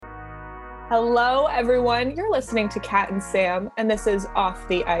Hello, everyone. You're listening to Kat and Sam, and this is Off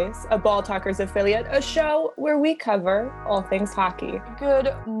the Ice, a Ball Talkers affiliate, a show where we cover all things hockey.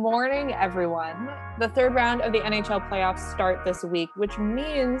 Good morning, everyone. The third round of the NHL playoffs start this week, which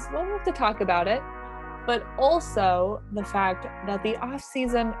means we'll have to talk about it, but also the fact that the off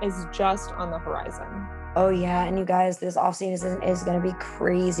season is just on the horizon. Oh, yeah. And you guys, this offseason is going to be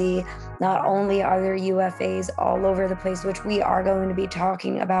crazy. Not only are there UFAs all over the place, which we are going to be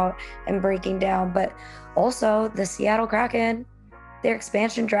talking about and breaking down, but also the Seattle Kraken, their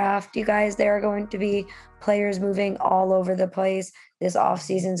expansion draft. You guys, there are going to be players moving all over the place. This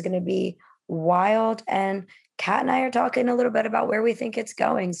offseason is going to be wild. And Kat and I are talking a little bit about where we think it's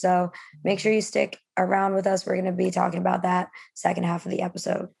going. So make sure you stick around with us. We're going to be talking about that second half of the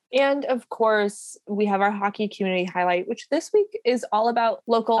episode. And of course, we have our hockey community highlight, which this week is all about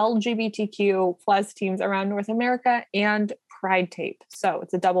local LGBTQ plus teams around North America and Pride Tape. So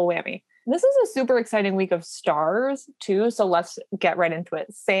it's a double whammy. This is a super exciting week of stars too. So let's get right into it.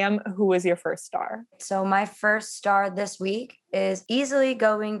 Sam, who is your first star? So my first star this week is easily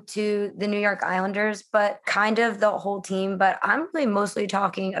going to the New York Islanders, but kind of the whole team. But I'm really mostly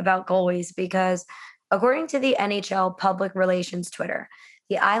talking about goalies because according to the NHL public relations Twitter,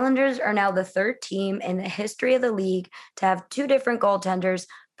 the Islanders are now the third team in the history of the league to have two different goaltenders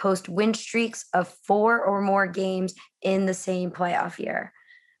post win streaks of 4 or more games in the same playoff year.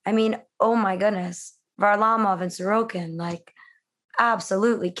 I mean, oh my goodness, Varlamov and Sorokin, like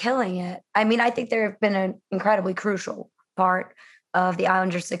absolutely killing it. I mean, I think they've been an incredibly crucial part of the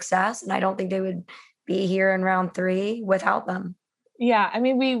Islanders' success, and I don't think they would be here in round 3 without them. Yeah, I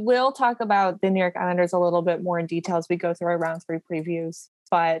mean, we will talk about the New York Islanders a little bit more in detail as we go through our round 3 previews.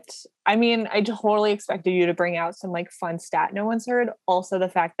 But I mean, I totally expected you to bring out some like fun stat no one's heard. Also, the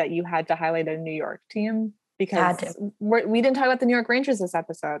fact that you had to highlight a New York team because we didn't talk about the New York Rangers this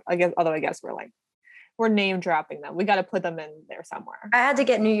episode. I guess, although I guess we're name dropping them. We got to put them in there somewhere. I had to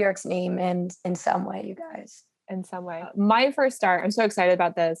get New York's name in some way, you guys. In some way. My first star, I'm so excited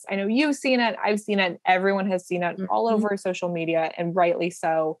about this. I know you've seen it. I've seen it. Everyone has seen it all over social media, and rightly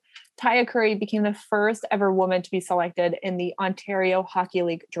so. Taya Curry became the first ever woman to be selected in the Ontario Hockey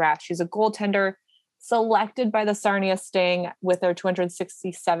League draft. She's a goaltender selected by the Sarnia Sting with their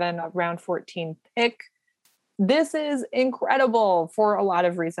 267 round 14 pick. This is incredible for a lot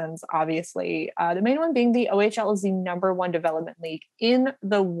of reasons, obviously. The main one being the OHL is the number one development league in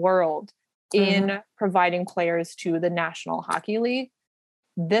the world in providing players to the National Hockey League.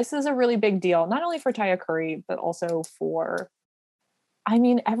 This is a really big deal, not only for Taya Curry, but also for, I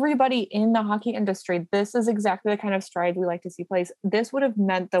mean, everybody in the hockey industry. This is exactly the kind of strides we like to see place. This would have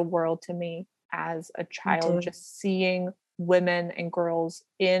meant the world to me as a child, just seeing women and girls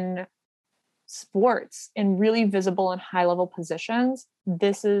in sports in really visible and high level positions.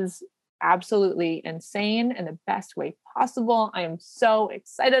 This is absolutely insane in the best way possible. I am so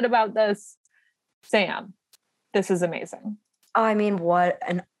excited about this. Sam, this is amazing. Oh, I mean, what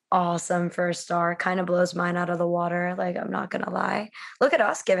an awesome first star. Kind of blows mine out of the water. Like, I'm not going to lie. Look at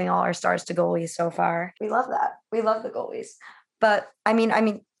us giving all our stars to goalies so far. We love that. We love the goalies. But I mean,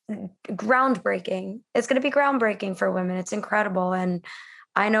 groundbreaking. It's going to be groundbreaking for women. It's incredible. And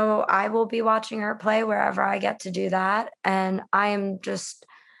I know I will be watching her play wherever I get to do that. And I am just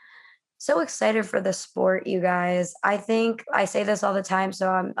so excited for the sport, you guys. I think I say this all the time, so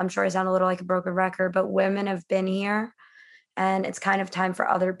I'm sure I sound a little like a broken record, but women have been here and it's kind of time for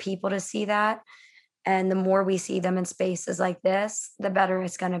other people to see that. And the more we see them in spaces like this, the better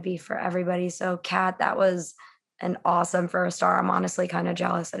it's going to be for everybody. So Kat, that was an awesome first star. I'm honestly kind of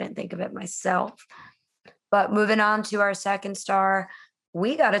jealous. I didn't think of it myself. But moving on to our second star,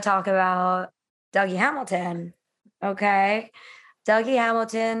 we got to talk about Dougie Hamilton. Okay. Dougie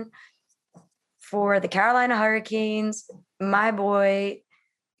Hamilton for the Carolina Hurricanes. My boy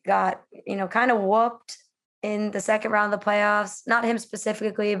got, kind of whooped in the second round of the playoffs. Not him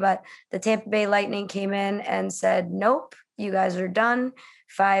specifically, but the Tampa Bay Lightning came in and said, nope, you guys are done.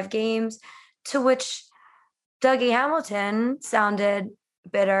 5 games. To which Dougie Hamilton sounded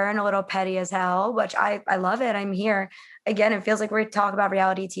bitter and a little petty as hell, which I love it. I'm here. Again, it feels like we're talking about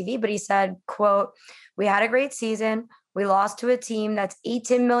reality TV, but he said, quote, "We had a great season. We lost to a team that's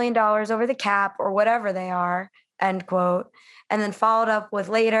 $18 million over the cap or whatever they are," end quote. And then followed up with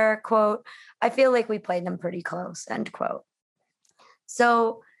later, quote, "I feel like we played them pretty close," end quote.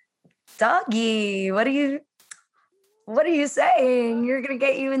 So, Dougie, what are you saying? You're going to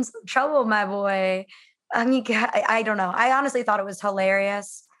get you in some trouble, my boy. I mean, I don't know. I honestly thought it was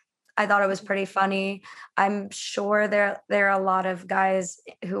hilarious. I thought it was pretty funny. I'm sure there are a lot of guys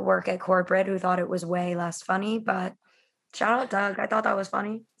who work at corporate who thought it was way less funny, but shout out Doug. I thought that was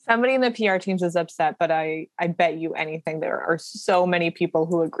funny. Somebody in the PR teams is upset, but I bet you anything there are so many people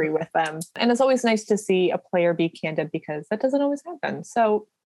who agree with them. And it's always nice to see a player be candid because that doesn't always happen. So,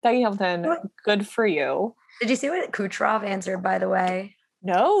 Dougie Hamilton, good for you. Did you see what Kucherov answered, by the way?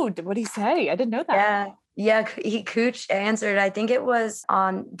 No, what did he say? I didn't know that. Yeah. Yeah, Cooch answered, I think it was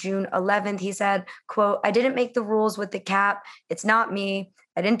on June 11th. He said, quote, "I didn't make the rules with the cap. It's not me.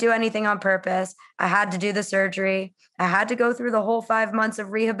 I didn't do anything on purpose. I had to do the surgery. I had to go through the whole 5 months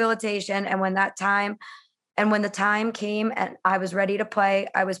of rehabilitation. And when the time came and I was ready to play,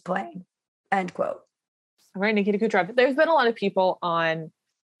 I was playing." End quote. All right, Nikita Kucherov. There's been a lot of people on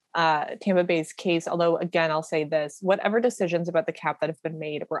Tampa Bay's case, although again, I'll say this, whatever decisions about the cap that have been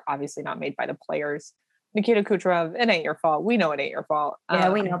made were obviously not made by the players. Nikita Kucherov, it ain't your fault. We know it ain't your fault. Yeah,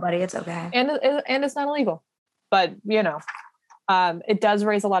 we know, buddy. It's okay. And it's not illegal. But, it does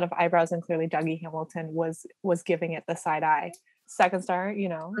raise a lot of eyebrows, and clearly Dougie Hamilton was giving it the side eye. Second star,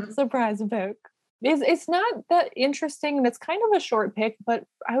 surprise pick. It's not that interesting, and it's kind of a short pick, but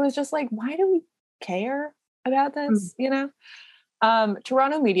I was just like, why do we care about this?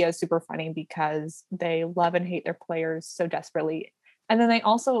 Toronto media is super funny because they love and hate their players so desperately. And then they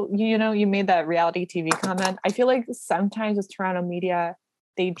also, you made that reality TV comment. I feel like sometimes with Toronto media,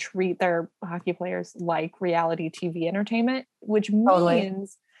 they treat their hockey players like reality TV entertainment, which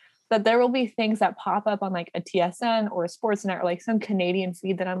means that there will be things that pop up on like a TSN or a Sportsnet or like some Canadian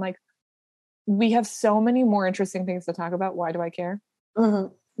feed that I'm like, we have so many more interesting things to talk about. Why do I care?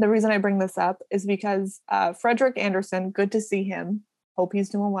 Mm-hmm. The reason I bring this up is because Frederik Andersen, good to see him. Hope he's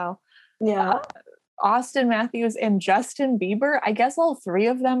doing well. Yeah. Austin Matthews and Justin Bieber. I guess all three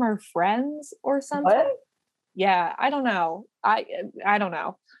of them are friends or something. What? Yeah, I don't know. I don't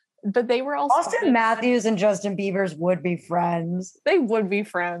know. But they were all Austin Matthews and Justin Bieber's would be friends. They would be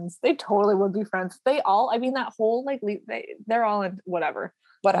friends. They totally would be friends. That whole they're all in whatever.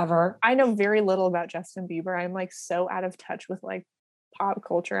 I know very little about Justin Bieber. I'm like so out of touch with like pop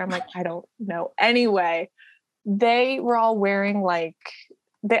culture. I'm like, I don't know. Anyway, they were all wearing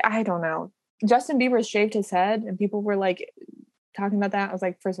I don't know. Justin Bieber shaved his head and people were like talking about that. I was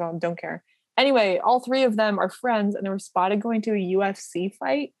like, first of all, don't care. Anyway, all three of them are friends and they were spotted going to a UFC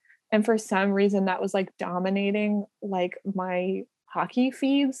fight. And for some reason that was like dominating like my hockey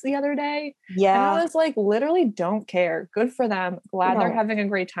feeds the other day. Yeah. And I was like, literally don't care. Good for them. Glad they're having a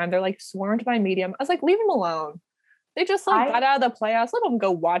great time. They're like swarmed by media. I was like, leave them alone. They just got out of the playoffs. Let them go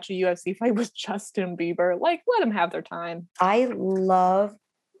watch a UFC fight with Justin Bieber. Like, let them have their time. I love,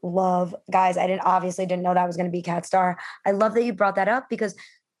 guys, I didn't know that was going to be Cat Star. I love that you brought that up because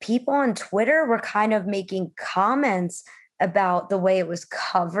people on Twitter were kind of making comments about the way it was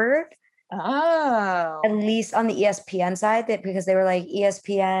covered. Oh. At least on the ESPN side, because they were like,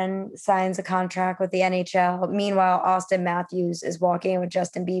 ESPN signs a contract with the NHL. Meanwhile, Austin Matthews is walking with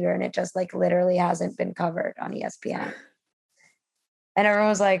Justin Bieber, and it just like literally hasn't been covered on ESPN. And everyone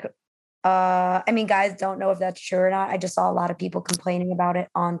was like, guys don't know if that's true or not. I just saw a lot of people complaining about it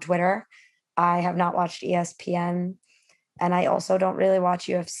on Twitter. I have not watched ESPN, and I also don't really watch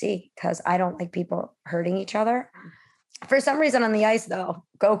UFC because I don't like people hurting each other. For some reason on the ice, though,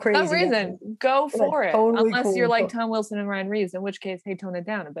 go crazy. Some reason, go for it. Totally Unless you're like Tom Wilson and Ryan Reeves, in which case, hey, tone it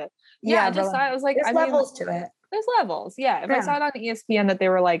down a bit. Yeah, I was like, there's levels to it. There's levels. Yeah. If I saw it on ESPN that they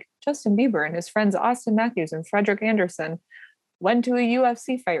were like, Justin Bieber and his friends Austin Matthews and Frederik Andersen went to a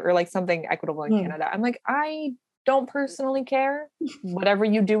UFC fight or like something equitable in Canada. I'm like, I don't personally care. Whatever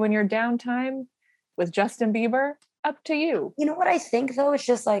you do in your downtime with Justin Bieber, up to you. You know what I think though? It's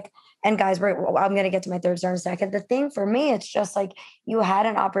just like, and guys, I'm going to get to my third star in a second. The thing for me, it's just like you had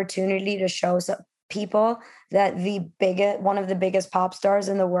an opportunity to show some people that one of the biggest pop stars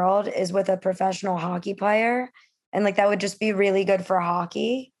in the world is with a professional hockey player. And like, that would just be really good for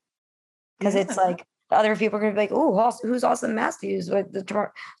hockey. Cause it's like, other people are going to be like, oh, who's Austin Matthews with the,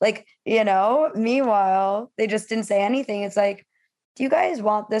 like, meanwhile, they just didn't say anything. It's like, do you guys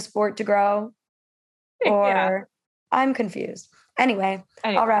want this sport to grow? Or I'm confused. Anyway,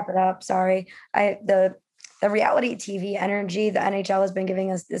 I'll wrap it up. Sorry. The reality TV energy the NHL has been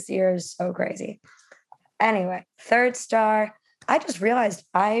giving us this year is so crazy. Anyway, third star. I just realized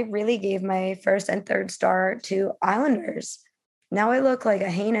I really gave my first and third star to Islanders. Now I look like a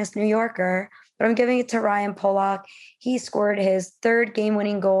heinous New Yorker, but I'm giving it to Ryan Pulock. He scored his third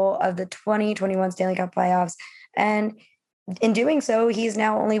game-winning goal of the 2021 Stanley Cup playoffs. And in doing so, he's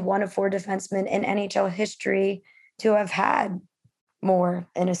now only one of four defensemen in NHL history to have had more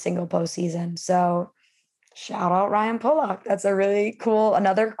in a single postseason. So shout out Ryan Pulock. That's a really cool,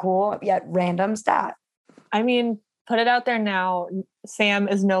 another cool yet random stat. I mean, Put it out there now. Sam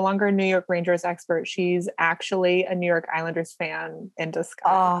is no longer a New York Rangers expert. She's actually a New York Islanders fan in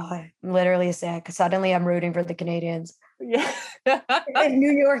disguise. Oh, I'm literally sick. Suddenly I'm rooting for the Canadians. Yeah. If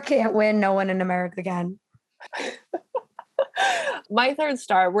New York can't win, no one in America can. My third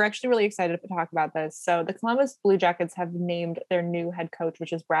star, we're actually really excited to talk about this. So the Columbus Blue Jackets have named their new head coach,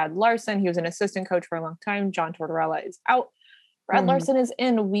 which is Brad Larsen. He was an assistant coach for a long time. John Tortorella is out. Brad Larsen is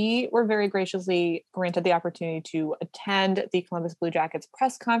in. We were very graciously granted the opportunity to attend the Columbus Blue Jackets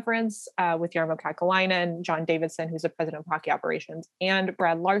press conference with Jarmo Kekalainen, John Davidson, who's the president of hockey operations, and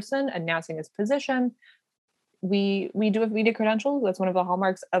Brad Larsen announcing his position. We do have media credentials. That's one of the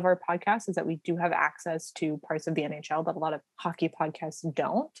hallmarks of our podcast, is that we do have access to parts of the NHL that a lot of hockey podcasts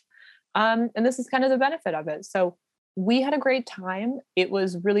don't. And this is kind of the benefit of it. So we had a great time. It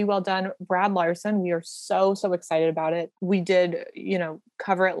was really well done. Brad Larsen, we are so excited about it. We did,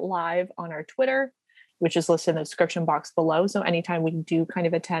 cover it live on our Twitter, which is listed in the description box below. So anytime we do kind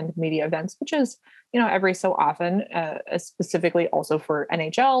of attend media events, which is, every so often, specifically also for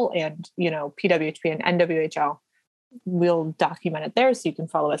NHL and, PWHP and NWHL, we'll document it there. So you can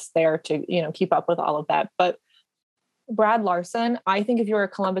follow us there to, keep up with all of that. But Brad Larsen, I think if you're a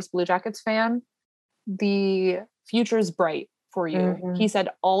Columbus Blue Jackets fan, the future is bright for you. Mm-hmm. He said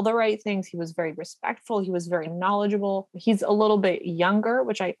all the right things. He was very respectful. He was very knowledgeable. He's a little bit younger,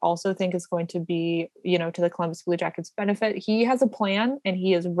 which I also think is going to be, to the Columbus Blue Jackets' benefit. He has a plan and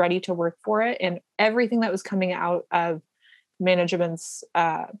he is ready to work for it. And everything that was coming out of management's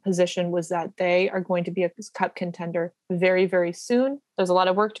position was that they are going to be a cup contender very, very soon. There's a lot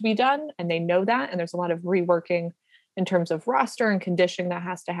of work to be done, and they know that. And there's a lot of reworking in terms of roster and conditioning that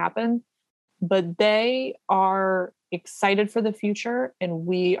has to happen. But they are excited for the future, and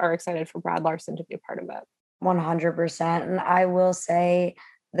we are excited for Brad Larsen to be a part of it. 100%. And I will say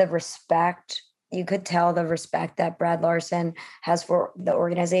the respect, you could tell the respect that Brad Larsen has for the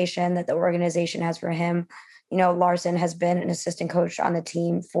organization, that the organization has for him. Larsen has been an assistant coach on the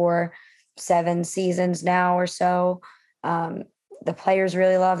team for 7 seasons now or so. The players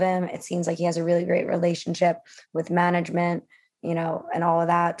really love him. It seems like he has a really great relationship with management, and all of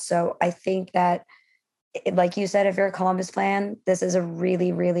that. So I think that, like you said, if you're a Columbus fan, this is a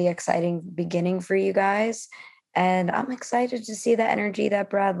really, really exciting beginning for you guys. And I'm excited to see the energy that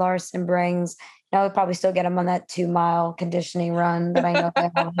Brad Larsen brings. I'll probably still get him on that 2-mile conditioning run that I know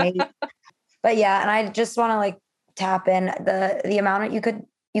they all hate. But yeah, and I just want to tap in the amount of,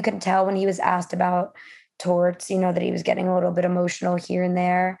 you could tell when he was asked about Torts, that he was getting a little bit emotional here and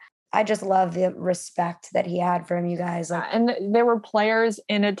there. I just love the respect that he had from you guys. And there were players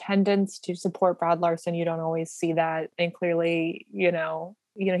in attendance to support Brad Larsen. You don't always see that. And clearly,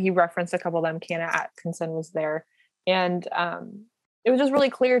 he referenced a couple of them. Canna Atkinson was there. And it was just really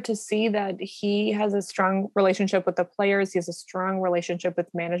clear to see that he has a strong relationship with the players. He has a strong relationship with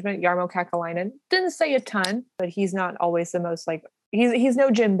management. Jarmo Kekalainen didn't say a ton, but he's not always the most he's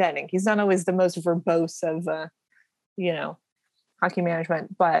no Jim Benning. He's not always the most verbose of, hockey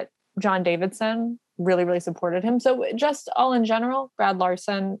management, but John Davidson really, really supported him. So just all in general, Brad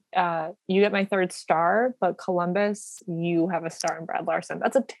Larsen, you get my 3rd star, but Columbus, you have a star in Brad Larsen.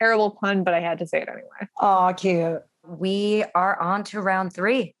 That's a terrible pun, but I had to say it anyway. Oh, cute. We are on to round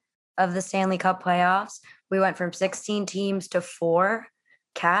 3 of the Stanley Cup playoffs. We went from 16 teams to 4.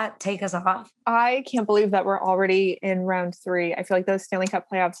 Kat, take us off. I can't believe that we're already in round 3. I feel like those Stanley Cup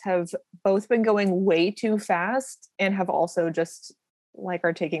playoffs have both been going way too fast and have also just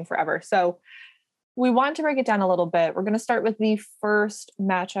are taking forever. So we want to break it down a little bit. We're going to start with the first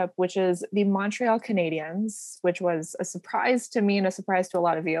matchup, which is the Montreal Canadiens, which was a surprise to me and a surprise to a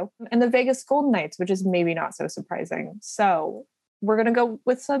lot of you, and the Vegas Golden Knights, which is maybe not so surprising. So we're going to go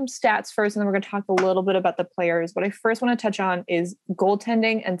with some stats first, and then we're going to talk a little bit about the players. What I first want to touch on is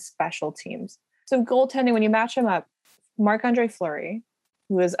goaltending and special teams. So goaltending, when you match them up, Marc-Andre Fleury,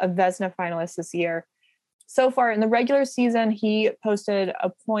 who is a Vezina finalist this year, so far in the regular season, he posted a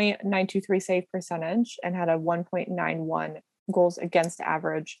 .923 save percentage and had a 1.91 goals against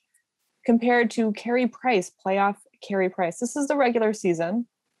average, compared to Carey Price, playoff Carey Price. This is the regular season,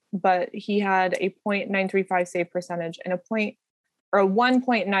 but he had a .935 save percentage and a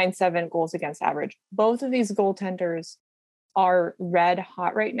 1.97 goals against average. Both of these goaltenders are red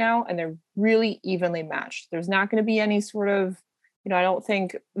hot right now, and they're really evenly matched. There's not going to be any sort of, I don't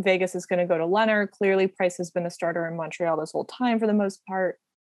think Vegas is going to go to Leonard. Clearly, Price has been the starter in Montreal this whole time for the most part.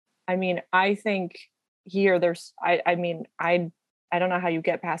 I mean, I think here I don't know how you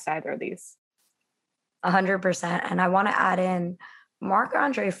get past either of these. 100%. And I want to add in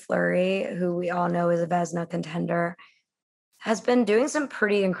Marc-Andre Fleury, who we all know is a Vezina contender, has been doing some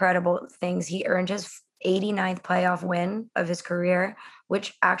pretty incredible things. He earned his 89th playoff win of his career,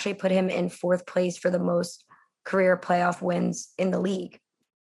 which actually put him in fourth place for the most career playoff wins in the league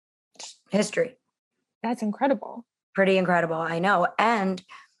history. That's incredible. Pretty incredible, I know. And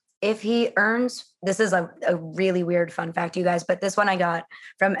if he earns, this is a really weird fun fact, you guys, but this one I got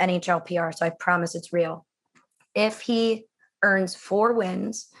from NHL PR, so I promise it's real. If he earns 4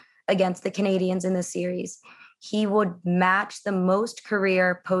 wins against the Canadiens in the series, he would match the most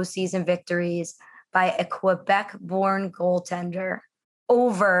career postseason victories by a Quebec-born goaltender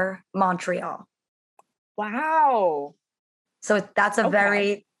over Montreal. Wow. So that's a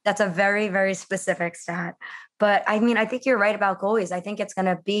very, very specific stat. But I mean, I think you're right about goalies. I think it's going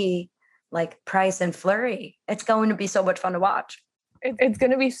to be like Price and Fleury. It's going to be so much fun to watch. It's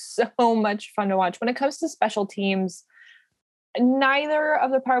going to be so much fun to watch. When it comes to special teams, neither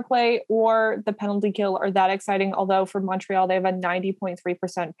of the power play or the penalty kill are that exciting. Although for Montreal, they have a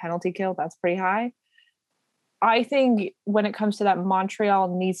 90.3% penalty kill. That's pretty high. I think when it comes to that,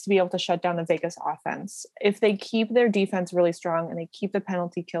 Montreal needs to be able to shut down the Vegas offense. If they keep their defense really strong and they keep the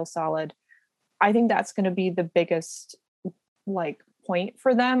penalty kill solid, I think that's going to be the biggest point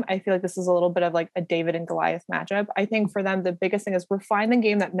for them. I feel like this is a little bit of like a David and Goliath matchup. I think for them, the biggest thing is refine the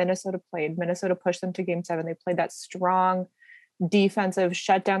game that Minnesota played. Minnesota pushed them to game 7. They played that strong defensive,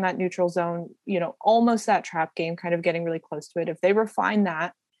 shut down that neutral zone, almost that trap game, kind of getting really close to it. If they refine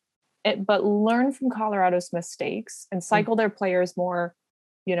that, but learn from Colorado's mistakes and cycle their players more,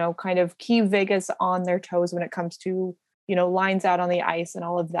 kind of keep Vegas on their toes when it comes to, lines out on the ice and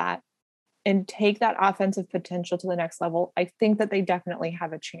all of that, and take that offensive potential to the next level, I think that they definitely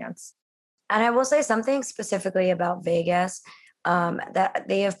have a chance. And I will say something specifically about Vegas that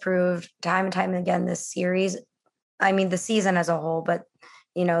they have proved time and time again this series. I mean, the season as a whole, but,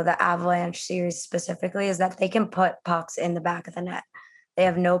 the Avalanche series specifically, is that they can put pucks in the back of the net. They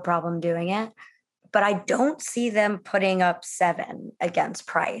have no problem doing it. But I don't see them putting up 7 against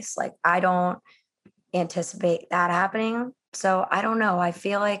Price. Like, I don't anticipate that happening. So I don't know. I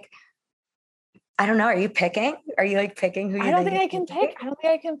feel like, I don't know. Are you picking? Are you picking who you I don't think I can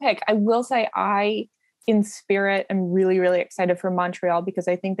pick. I will say in spirit, am really, really excited for Montreal because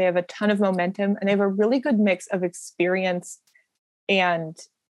I think they have a ton of momentum and they have a really good mix of experience and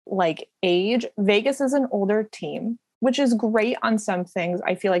age. Vegas is an older team, which is great on some things.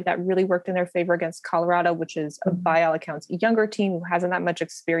 I feel like that really worked in their favor against Colorado, which is by all accounts a younger team who hasn't that much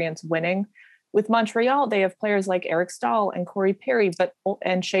experience winning. With Montreal, they have players like Eric Stahl and Corey Perry,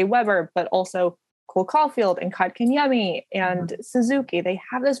 and Shea Weber, but also Cole Caulfield and Kotkaniemi and Suzuki. They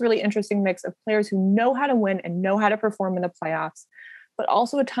have this really interesting mix of players who know how to win and know how to perform in the playoffs, but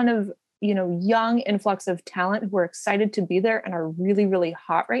also a ton of, young influx of talent who are excited to be there and are really, really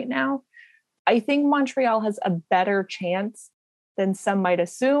hot right now. I think Montreal has a better chance than some might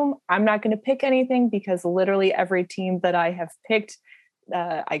assume. I'm not going to pick anything because literally every team that I have picked,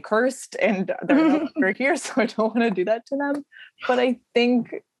 I cursed and they're no longer here, so I don't want to do that to them. But I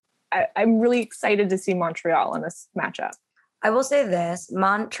think I'm really excited to see Montreal in this matchup. I will say this,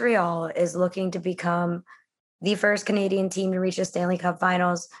 Montreal is looking to become the first Canadian team to reach the Stanley Cup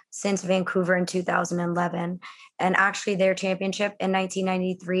Finals since Vancouver in 2011. And actually their championship in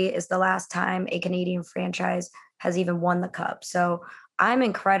 1993 is the last time a Canadian franchise has even won the cup. So I'm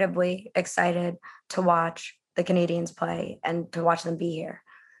incredibly excited to watch the Canadians play and to watch them be here.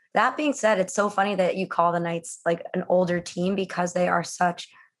 That being said, it's so funny that you call the Knights like an older team because they are such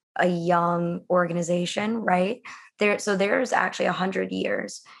a young organization, right? There's actually 100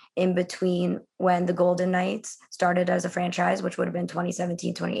 years in between when the Golden Knights started as a franchise, which would have been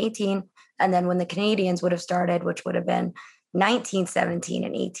 2017, 2018, and then when the Canadians would have started, which would have been 1917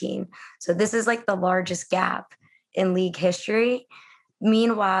 and 18. So this is like the largest gap in league history.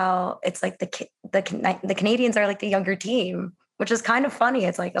 Meanwhile, it's like the Canadians are like the younger team, which is kind of funny.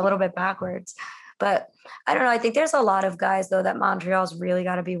 It's like a little bit backwards. But I don't know. I think there's a lot of guys, though, that Montreal's really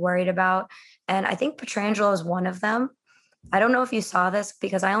got to be worried about. And I think Pietrangelo is one of them. I don't know if you saw this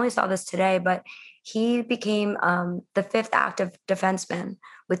because I only saw this today, but he became the 5th active defenseman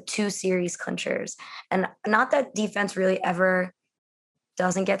with 2 series clinchers. And not that defense really ever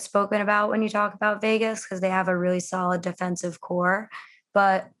doesn't get spoken about when you talk about Vegas because they have a really solid defensive core.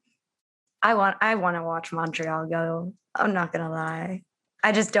 But I want to watch Montreal go. I'm not going to lie.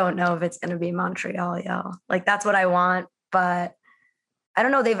 I just don't know if it's going to be Montreal, yo. Like, that's what I want, but I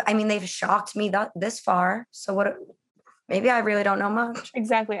don't know. They've shocked me this far. So what? Maybe I really don't know much.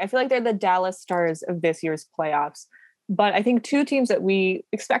 Exactly. I feel like they're the Dallas Stars of this year's playoffs. But I think 2 teams that we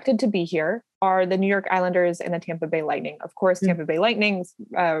expected to be here are the New York Islanders and the Tampa Bay Lightning. Of course, Tampa Bay Lightning's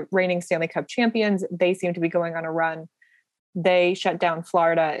reigning Stanley Cup champions. They seem to be going on a run. They shut down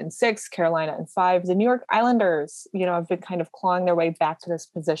Florida in 6, Carolina in 5. The New York Islanders, have been kind of clawing their way back to this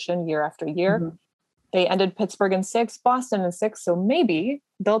position year after year. Mhm. They ended Pittsburgh in 6, Boston in 6. So maybe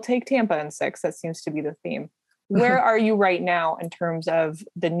they'll take Tampa in 6. That seems to be the theme. Where are you right now in terms of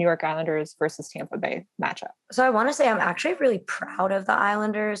the New York Islanders versus Tampa Bay matchup? So I want to say I'm actually really proud of the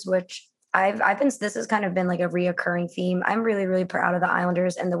Islanders, which I've been, this has kind of been like a reoccurring theme. I'm really, really proud of the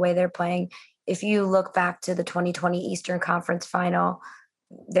Islanders and the way they're playing. If you look back to the 2020 Eastern Conference Final,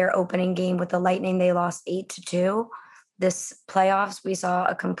 their opening game with the Lightning, they lost 8-2. This playoffs, we saw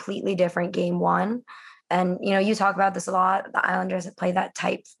a completely different game one. And you talk about this a lot. The Islanders have played that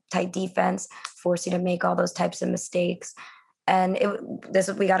tight defense, force you to make all those types of mistakes. And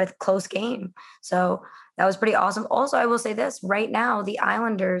we got a close game. So that was pretty awesome. Also, I will say this right now, the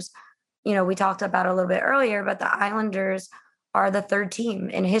Islanders, we talked about it a little bit earlier, but the Islanders are the third team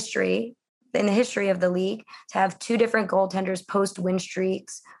in the history of the league to have two different goaltenders post win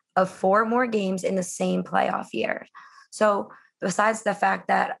streaks of 4 more games in the same playoff year. So besides the fact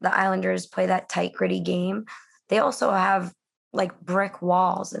that the Islanders play that tight, gritty game, they also have like brick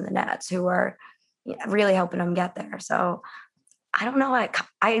walls in the nets who are really helping them get there. So I don't know.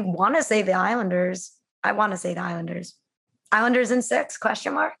 I want to say the Islanders. Islanders in 6,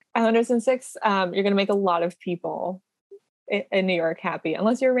 question mark. Islanders in 6. You're going to make a lot of people in New York happy,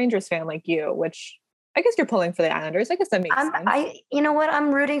 unless you're a Rangers fan like you, which I guess you're pulling for the Islanders. I guess that makes sense. You know what?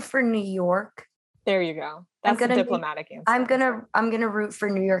 I'm rooting for New York. There you go. That's a diplomatic answer. I'm gonna root for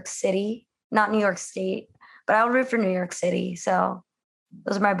New York City, not New York State, but I'll root for New York City. So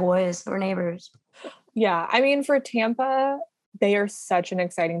those are my boys. We're neighbors. Yeah, I mean, for Tampa, they are such an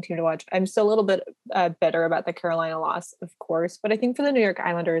exciting team to watch. I'm still a little bit bitter about the Carolina loss, of course, but I think for the New York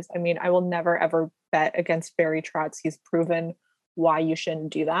Islanders, I mean, I will never ever bet against Barry Trotz. He's proven why you shouldn't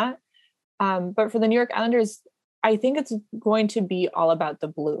do that. But for the New York Islanders, I think it's going to be all about the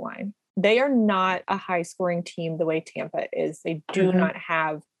blue line. They are not a high scoring team the way Tampa is. They do not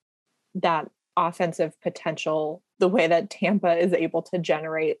have that offensive potential the way that Tampa is able to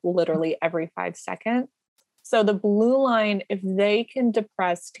generate literally every 5 seconds. So the blue line, if they can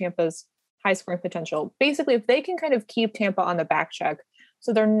depress Tampa's high scoring potential, basically if they can kind of keep Tampa on the back check,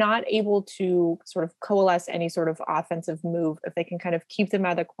 so they're not able to sort of coalesce any sort of offensive move, if they can kind of keep them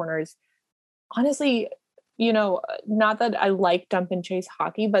out of the corners, honestly, not that I like dump and chase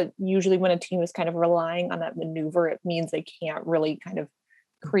hockey, but usually when a team is kind of relying on that maneuver, it means they can't really kind of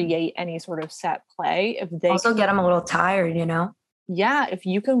create any sort of set play. If they also get them a little tired, Yeah, if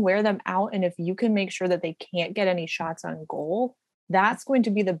you can wear them out and if you can make sure that they can't get any shots on goal, that's going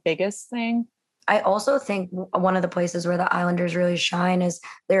to be the biggest thing. I also think one of the places where the Islanders really shine is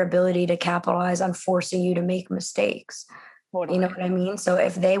their ability to capitalize on forcing you to make mistakes. Totally. You know what I mean? So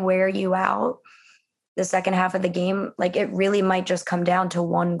if they wear you out the second half of the game, like it really might just come down to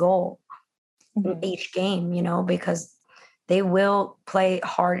one goal each game, because they will play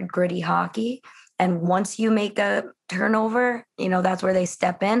hard, gritty hockey. And once you make a turnover, that's where they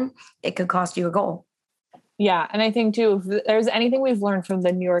step in. It could cost you a goal. Yeah. And I think too, if there's anything we've learned from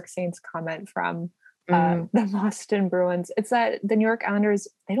the New York Saints comment from the Boston Bruins, it's that the New York Islanders,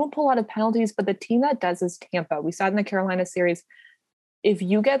 they don't pull a lot of penalties, but the team that does is Tampa. We saw it in the Carolina series. If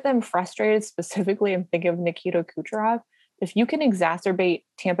you get them frustrated, specifically, and think of Nikita Kucherov, if you can exacerbate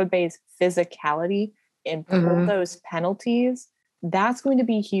Tampa Bay's physicality and pull those penalties, that's going to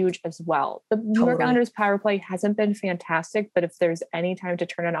be huge as well. The New York Islanders power play hasn't been fantastic, but if there's any time to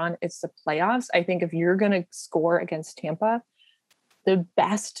turn it on, it's the playoffs. I think if you're going to score against Tampa, the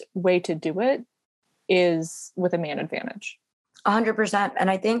best way to do it is with a man advantage. 100%. And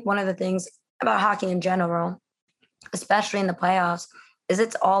I think one of the things about hockey in general, especially in the playoffs, is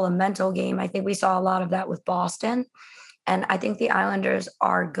it's all a mental game. I think we saw a lot of that with Boston. And I think the Islanders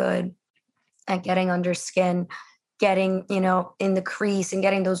are good at getting under skin, getting, in the crease and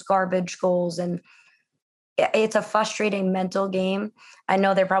getting those garbage goals. And it's a frustrating mental game. I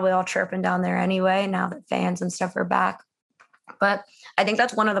know they're probably all chirping down there anyway, now that fans and stuff are back. But I think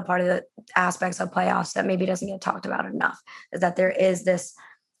that's one of the part of the aspects of playoffs that maybe doesn't get talked about enough, is that there is this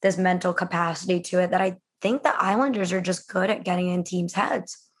mental capacity to it that I think the Islanders are just good at getting in teams'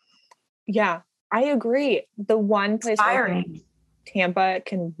 heads. Yeah, I agree. The one place where I think Tampa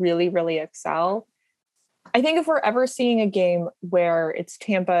can really, really excel, I think if we're ever seeing a game where it's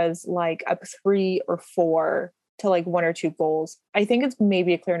Tampa's like up 3 or 4 to like 1 or 2 goals, I think it's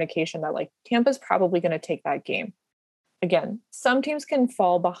maybe a clear indication that like Tampa's probably going to take that game. Again, some teams can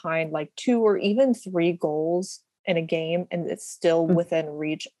fall behind like 2 or even 3 goals in a game and it's still within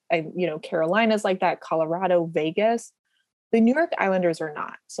reach. Carolina's like that, Colorado, Vegas. The New York Islanders are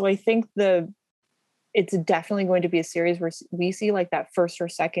not. So I think the it's definitely going to be a series where we see like that first or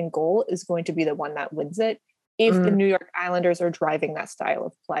second goal is going to be the one that wins it. If the New York Islanders are driving that style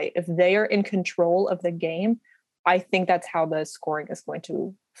of play, if they are in control of the game, I think that's how the scoring is going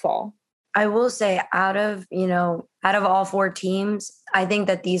to fall. I will say out of all four teams, I think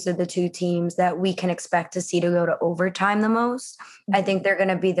that these are the two teams that we can expect to see to go to overtime the most. I think they're going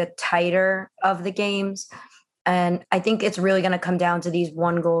to be the tighter of the games. And I think it's really going to come down to these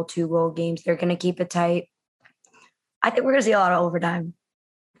 1 goal, 2 goal games. They're going to keep it tight. I think we're going to see a lot of overtime.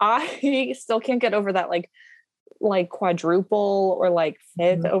 I still can't get over that like quadruple or like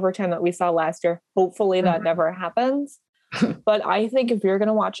fifth overtime that we saw last year. Hopefully that never happens. But I think if you're going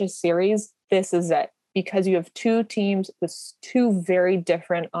to watch a series, this is it, because you have two teams with two very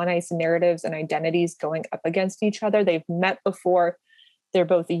different on ice narratives and identities going up against each other. They've met before. They're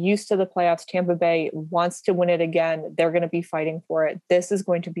both used to the playoffs. Tampa Bay wants to win it again. They're going to be fighting for it. This is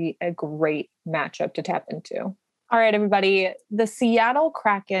going to be a great matchup to tap into. All right, everybody. The Seattle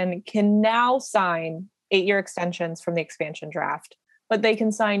Kraken can now sign 8-year extensions from the expansion draft, but they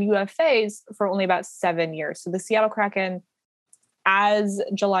can sign UFAs for only about 7 years. So the Seattle Kraken, as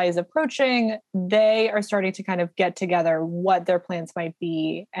July is approaching, they are starting to kind of get together what their plans might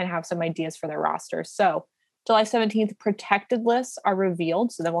be and have some ideas for their roster. So July 17th, protected lists are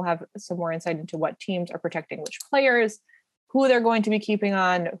revealed. So then we'll have some more insight into what teams are protecting which players, who they're going to be keeping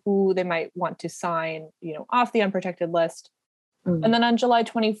on, who they might want to sign, off the unprotected list. And then on July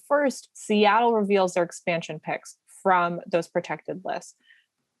 21st, Seattle reveals their expansion picks from those protected lists.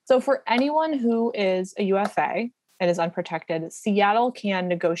 So for anyone who is a UFA and is unprotected, Seattle can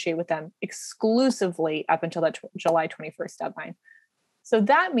negotiate with them exclusively up until that July 21st deadline. So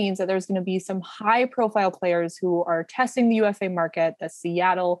that means that there's going to be some high profile players who are testing the UFA market that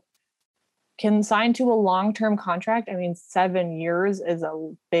Seattle can sign to a long-term contract. I mean, 7 years is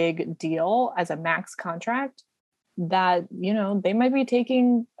a big deal as a max contract, that, they might be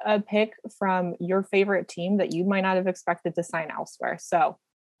taking a pick from your favorite team that you might not have expected to sign elsewhere. So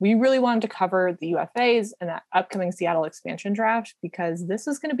we really wanted to cover the UFAs and that upcoming Seattle expansion draft, because this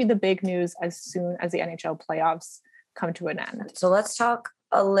is going to be the big news as soon as the NHL playoffs come to an end. So let's talk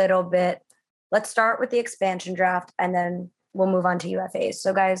a little bit. Let's start with the expansion draft and then we'll move on to UFAs.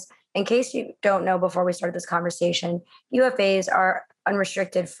 So guys, in case you don't know before we start this conversation, UFAs are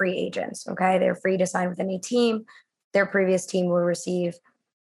unrestricted free agents, okay? They're free to sign with any team. Their previous team will receive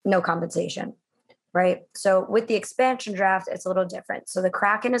no compensation, right? So with the expansion draft, it's a little different. So the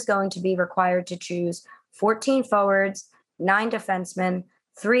Kraken is going to be required to choose 14 forwards, 9 defensemen,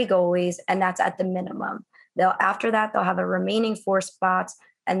 3 goalies, and that's at the minimum. After that, they'll have a remaining 4 spots,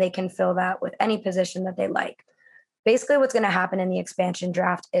 and they can fill that with any position that they like. Basically, what's going to happen in the expansion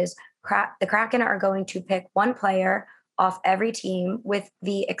draft is the Kraken are going to pick one player off every team with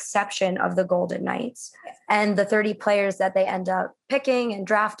the exception of the Golden Knights. And the 30 players that they end up picking and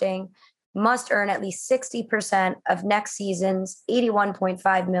drafting must earn at least 60% of next season's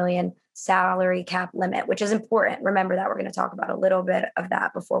 $81.5 million salary cap limit, which is important. Remember that. We're going to talk about a little bit of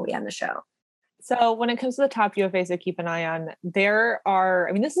that before we end the show. So when it comes to the top UFAs to keep an eye on,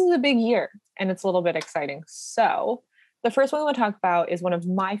 this is a big year and it's a little bit exciting. So the first one we'll talk about is one of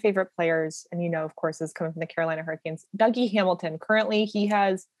my favorite players, and of course, is coming from the Carolina Hurricanes, Dougie Hamilton. Currently, he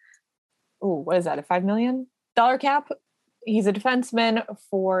has, what is that, a $5 million cap? He's a defenseman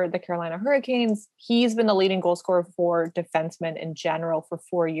for the Carolina Hurricanes. He's been the leading goal scorer for defensemen in general for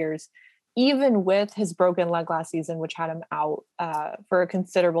 4 years, even with his broken leg last season, which had him out for a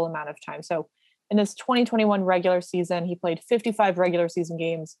considerable amount of time. So in his 2021 regular season, he played 55 regular season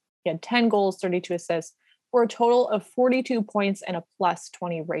games. He had 10 goals, 32 assists, for a total of 42 points and a plus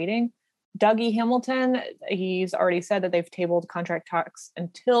 20 rating. Dougie Hamilton, he's already said that they've tabled contract talks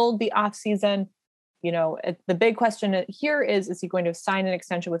until the offseason. The big question here is he going to sign an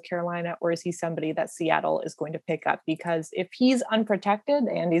extension with Carolina, or is he somebody that Seattle is going to pick up? Because if he's unprotected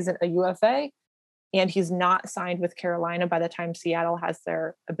and he's a UFA and he's not signed with Carolina by the time Seattle has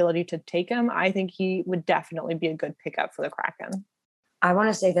their ability to take him, I think he would definitely be a good pickup for the Kraken. I want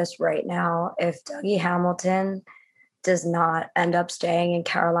to say this right now. If Dougie Hamilton does not end up staying in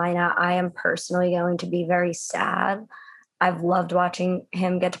Carolina, I am personally going to be very sad. I've loved watching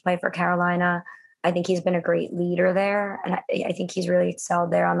him get to play for Carolina. I think he's been a great leader there, and I think he's really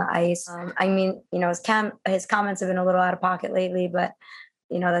excelled there on the ice. His comments have been a little out of pocket lately, but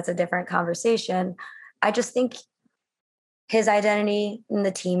that's a different conversation. I just think his identity and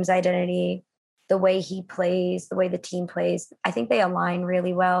the team's identity, the way he plays, the way the team plays, I think they align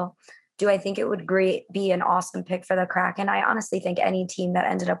really well. Do I think it would be an awesome pick for the Kraken? I honestly think any team that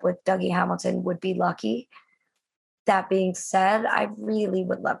ended up with Dougie Hamilton would be lucky. That being said, I really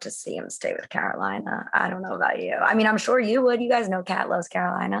would love to see him stay with Carolina. I don't know about you. I mean, I'm sure you would. You guys know Cat loves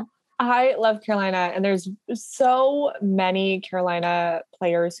Carolina. I love Carolina, and there's so many Carolina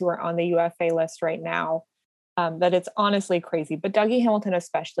players who are on the UFA list right now that it's honestly crazy. But Dougie Hamilton,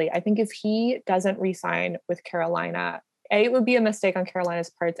 especially, I think if he doesn't resign with Carolina, A, it would be a mistake on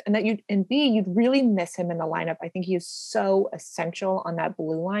Carolina's part, and B, you'd really miss him in the lineup. I think he is so essential on that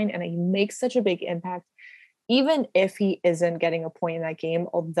blue line, and he makes such a big impact, even if he isn't getting a point in that game.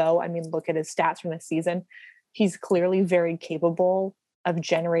 Although, I mean, look at his stats from the season. He's clearly very capable of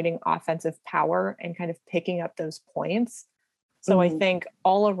generating offensive power and kind of picking up those points. So I think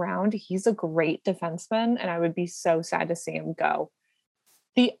all around, he's a great defenseman, and I would be so sad to see him go.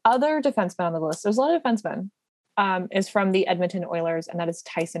 The other defenseman on the list, there's a lot of defensemen, is from the Edmonton Oilers, and that is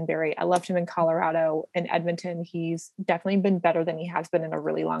Tyson Barrie. I loved him in Colorado. In Edmonton, he's definitely been better than he has been in a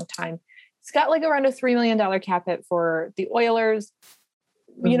really long time. He's got like around a $3 million cap hit for the Oilers.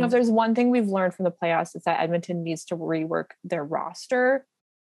 You know, if there's one thing we've learned from the playoffs, it's that Edmonton needs to rework their roster.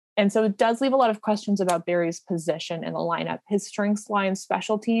 And so it does leave a lot of questions about Barrie's position in the lineup. His strengths lie in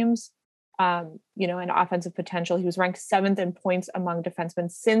special teams, you know, and offensive potential. He was ranked 7th in points among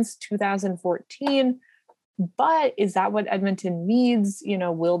defensemen since 2014. But is that what Edmonton needs? You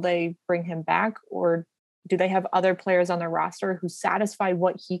know, will they bring him back, or do they have other players on their roster who satisfy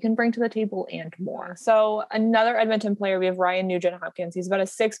what he can bring to the table and more? So another Edmonton player, we have Ryan Nugent-Hopkins. He's about a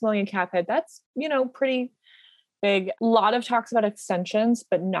 $6 million cap hit. That's, you know, pretty big. A lot of talks about extensions,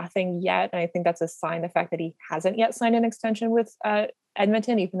 but nothing yet. And I think that's a sign, the fact that he hasn't yet signed an extension with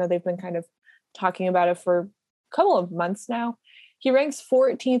Edmonton, even though they've been kind of talking about it for a couple of months now. He ranks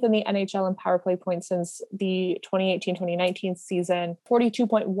 14th in the NHL in power play points since the 2018-2019 season.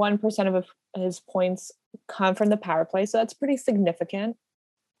 42.1% of his points come from the power play. So that's pretty significant.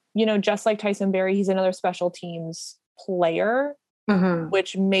 You know, just like Tyson Barrie, he's another special teams player,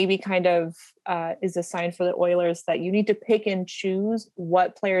 which maybe kind of is a sign for the Oilers that you need to pick and choose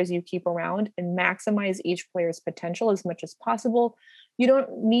what players you keep around and maximize each player's potential as much as possible. You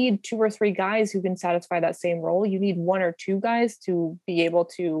don't need 2 or 3 guys who can satisfy that same role. You need 1 or 2 guys to be able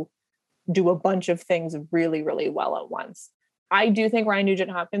to do a bunch of things really, really well at once. I do think Ryan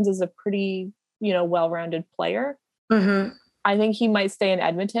Nugent-Hopkins is a pretty, you know, well-rounded player. I think he might stay in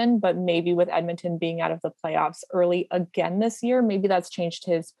Edmonton, but maybe with Edmonton being out of the playoffs early again this year, maybe that's changed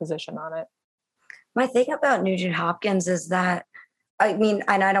his position on it. My thing about Nugent-Hopkins is that, I mean,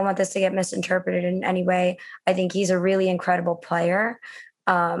 and I don't want this to get misinterpreted in any way. I think he's a really incredible player.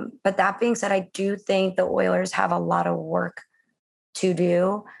 But that being said, I do think the Oilers have a lot of work to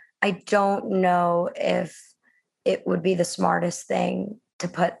do. I don't know if it would be the smartest thing to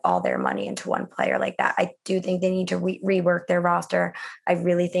put all their money into one player like that. I do think they need to rework their roster. I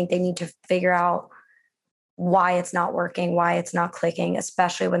really think they need to figure out why it's not working, why it's not clicking,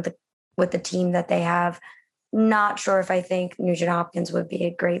 especially with the team that they have. Not sure if I think Nugent-Hopkins would be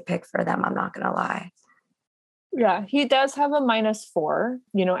a great pick for them. I'm not going to lie. Yeah, he does have a -4,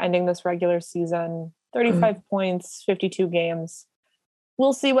 you know, ending this regular season, 35 points, 52 games.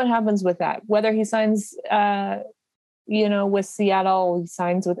 We'll see what happens with that. Whether he signs, you know, with Seattle, he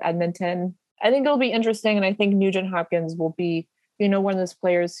signs with Edmonton. I think it'll be interesting. And I think Nugent-Hopkins will be, you know, one of those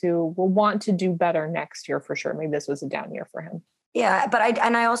players who will want to do better next year for sure. Maybe this was a down year for him. Yeah, but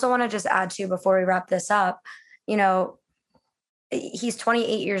I also want to just add to, before we wrap this up, you know, he's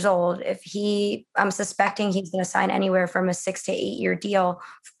 28 years old. I'm suspecting he's going to sign anywhere from a 6 to 8 year deal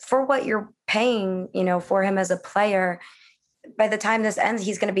for what you're paying, you know, for him as a player. By the time this ends,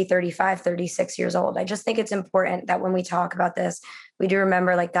 he's going to be 35, 36 years old. I just think it's important that when we talk about this, we do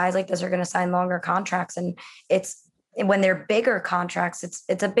remember, like, guys like this are going to sign longer contracts, and when they're bigger contracts,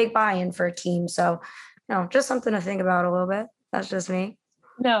 it's a big buy-in for a team. So, you know, just something to think about a little bit. That's just me.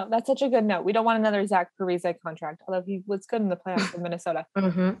 No, that's such a good note. We don't want another Zach Parise contract, although he was good in the playoffs in Minnesota.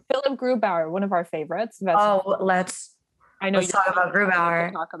 Philip Grubauer, one of our favorites. Let's talk about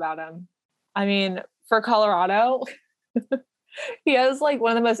Grubauer. Talk about him. I mean, for Colorado, he has like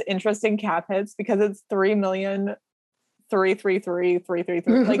one of the most interesting cap hits because it's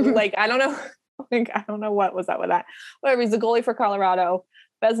 3,333,333. Like I don't know. I don't know what was up with that. Whatever. He's a goalie for Colorado.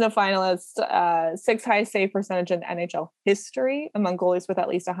 Vezina finalist, 6th highest save percentage in NHL history among goalies with at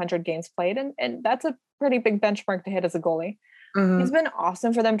least 100 games played. And that's a pretty big benchmark to hit as a goalie. He's been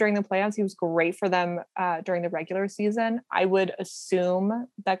awesome for them during the playoffs. He was great for them during the regular season. I would assume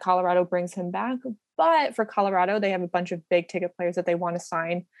that Colorado brings him back. But for Colorado, they have a bunch of big ticket players that they want to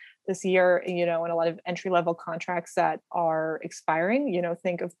sign this year, you know, and a lot of entry-level contracts that are expiring. You know,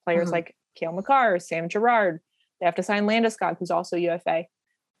 think of players like Cale Makar, Sam Girard. They have to sign Landeskog, who's also UFA.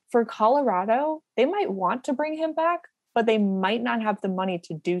 for Colorado, they might want to bring him back, but they might not have the money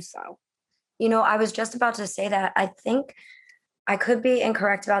to do so. I was just about to say that. I think I could be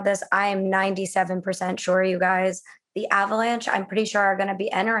incorrect about this. I am 97% sure, you guys. The Avalanche, I'm pretty sure, are going to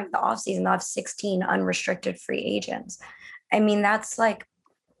be entering the offseason. They'll have 16 unrestricted free agents. I mean, that's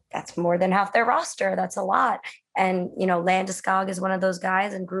more than half their roster. That's a lot. And, Landeskog is one of those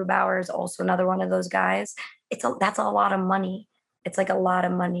guys, and Grubauer is also another one of those guys. That's a lot of money. It's like a lot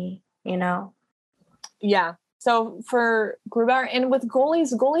of money. Yeah. So for Grubauer, and with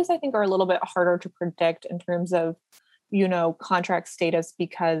goalies I think are a little bit harder to predict in terms of, contract status,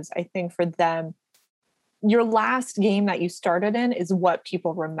 because I think for them, your last game that you started in is what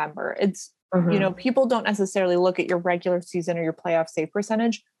people remember. It's, people don't necessarily look at your regular season or your playoff save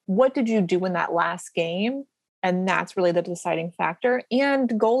percentage. What did you do in that last game? And that's really the deciding factor. And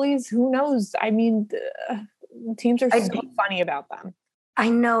goalies, who knows? I mean, teams are so funny about them. I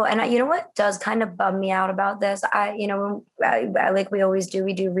know. And you know what does kind of bum me out about this? Like we always do,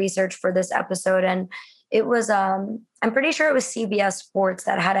 we do research for this episode. And it was, I'm pretty sure it was CBS Sports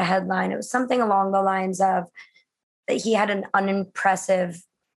that had a headline. It was something along the lines of that he had an unimpressive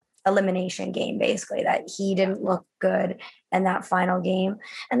elimination game, basically, that he didn't look good in that final game.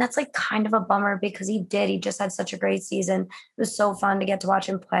 And that's like kind of a bummer, because he just had such a great season. It was so fun to get to watch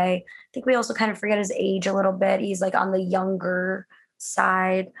him play. I think we also kind of forget his age a little bit. He's like on the younger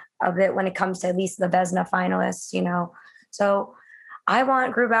side of it when it comes to at least the Vezina finalists. So I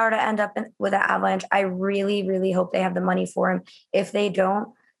want Grubauer to end up with an Avalanche. I really, really hope they have the money for him. If they don't,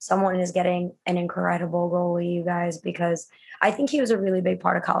 someone is getting an incredible goalie, you guys, because I think he was a really big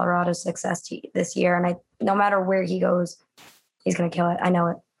part of Colorado's success this year. And no matter where he goes, he's going to kill it. I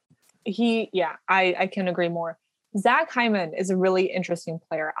know it. I can agree more. Zach Hyman is a really interesting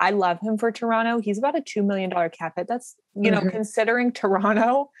player. I love him for Toronto. He's about a $2 million cap hit. That's, considering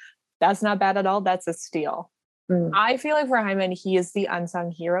Toronto, that's not bad at all. That's a steal. I feel like for Hyman, he is the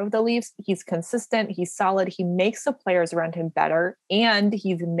unsung hero of the Leafs. He's consistent. He's solid. He makes the players around him better, and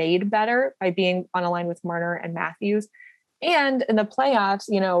he's made better by being on a line with Marner and Matthews. And in the playoffs,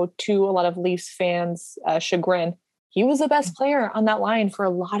 to a lot of Leafs fans' chagrin, he was the best player on that line for a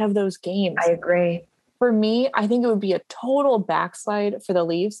lot of those games. I agree. For me, I think it would be a total backslide for the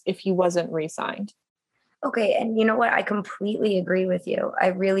Leafs if he wasn't re-signed. Okay, and you know what? I completely agree with you. I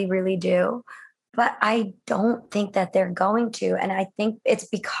really, really do. But I don't think that they're going to. And I think it's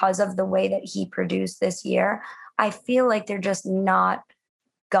because of the way that he produced this year. I feel like they're just not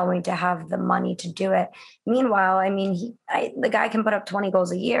going to have the money to do it. Meanwhile, I mean, the guy can put up 20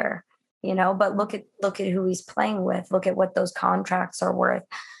 goals a year, but look at who he's playing with. Look at what those contracts are worth.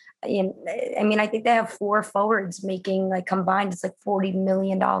 I mean, I think they have 4 forwards making, like, combined, it's like $40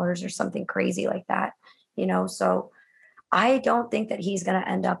 million or something crazy like that, So I don't think that he's going to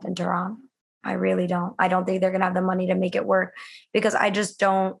end up in Toronto. I really don't. I don't think they're going to have the money to make it work, because I just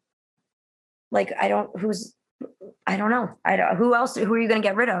don't who else, who are you going to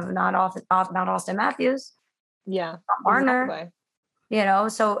get rid of? Not Austin Matthews. Yeah. Not Marner, exactly.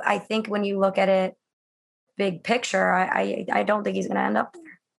 So I think when you look at it big picture, I don't think he's going to end up there.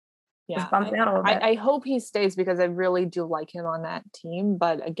 Yeah. I hope he stays, because I really do like him on that team.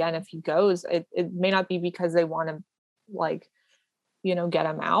 But again, if he goes, it may not be because they want to, get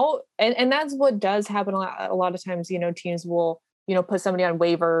him out. And that's what does happen a lot of times. Teams will, put somebody on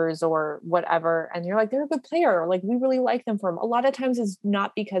waivers or whatever, and you're like, they're a good player, like, we really like them for him. A lot of times it's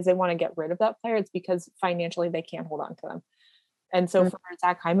not because they want to get rid of that player, it's because financially they can't hold on to them. And so for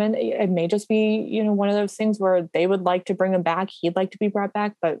Zach Hyman, it may just be, one of those things where they would like to bring him back, he'd like to be brought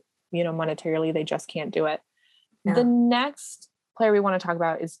back, but monetarily they just can't do it. Yeah. The next player we want to talk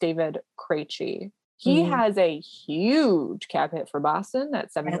about is David Krejci. He has a huge cap hit for Boston.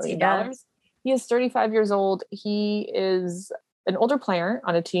 That's $7 million. He is 35 years old. He is an older player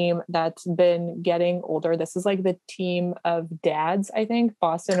on a team that's been getting older. This is like the team of dads, I think.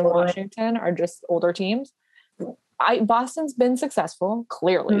 Boston and Washington are just older teams. Boston's been successful,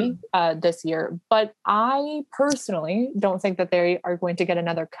 clearly, this year. But I personally don't think that they are going to get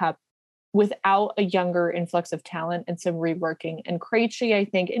another cup without a younger influx of talent and some reworking. And Krejci, I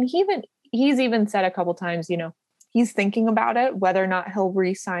think, and he's even said a couple times, he's thinking about it, whether or not he'll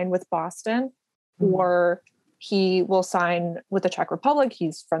re-sign with Boston or he will sign with the Czech Republic.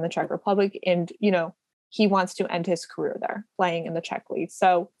 He's from the Czech Republic, and, he wants to end his career there playing in the Czech league.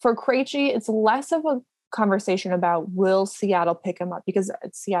 So for Krejci, it's less of a conversation about will Seattle pick him up, because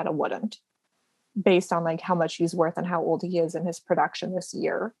Seattle wouldn't, based on how much he's worth and how old he is in his production this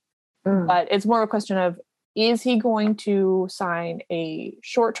year. But it's more a question of, is he going to sign a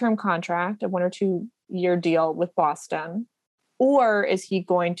short-term contract, a 1 or 2 year deal with Boston, Or is he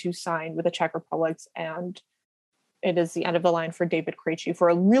going to sign with the Czech Republic and it is the end of the line for David Krejci for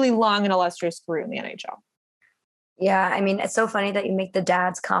a really long and illustrious career in the NHL? Yeah, I mean, it's so funny that you make the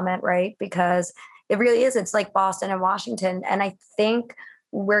dad's comment, right? Because it really is. It's like Boston and Washington. And I think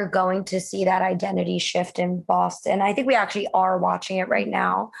we're going to see that identity shift in Boston. I think we actually are watching it right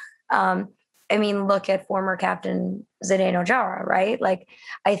now. Um, I mean, look at former captain Zdeno Chara, right? Like,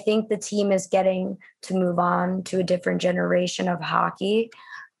 I think the team is getting to move on to a different generation of hockey.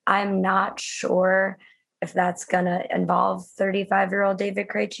 I'm not sure if that's going to involve 35-year-old David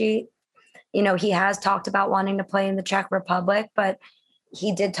Krejci. You know, he has talked about wanting to play in the Czech Republic, but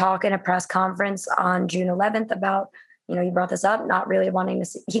he did talk in a press conference on June 11th about, you know, you brought this up, not really wanting to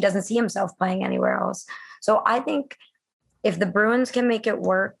see, he doesn't see himself playing anywhere else. So I think if the Bruins can make it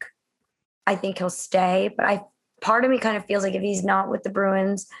work, I think he'll stay. But part of me kind of feels like if he's not with the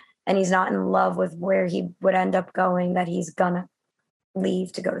Bruins and he's not in love with where he would end up going, that he's gonna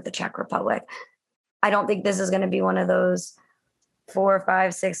leave to go to the Czech Republic. I don't think this is going to be one of those 4,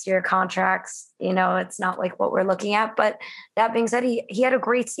 5, 6 year contracts. You know, it's not like what we're looking at. But that being said, he had a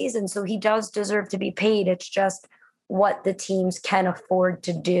great season, so he does deserve to be paid. It's just what the teams can afford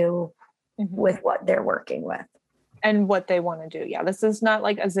to do with what they're working with. And what they want to do. Yeah, this is not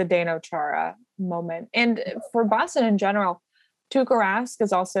like a Zdeno Chara moment. And for Boston in general, Tuukka Rask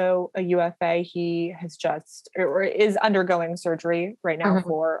is also a UFA. He has just, or is undergoing surgery right now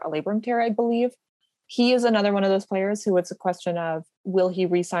for a labrum tear, I believe. He is another one of those players who it's a question of, will he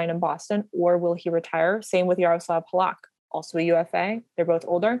re-sign in Boston or will he retire? Same with Yaroslav Halak, also a UFA. They're both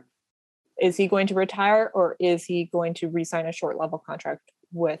older. Is he going to retire or is he going to re-sign a short level contract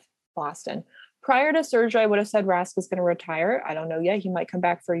with Boston? Prior to surgery, I would have said Rask is going to retire. I don't know yet. He might come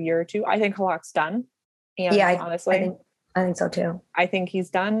back for a year or two. I think Halak's done. And yeah, honestly, I think so too. I think he's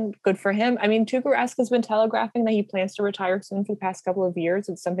done. Good for him. I mean, Tuukka Rask has been telegraphing that he plans to retire soon for the past couple of years.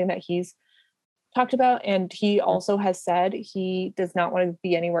 It's something that he's talked about. And he also has said he does not want to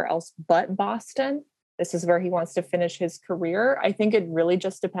be anywhere else but Boston. This is where he wants to finish his career. I think it really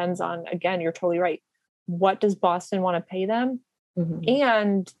just depends on, again, you're totally right. What does Boston want to pay them?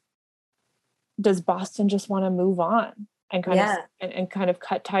 And does Boston just want to move on and kind of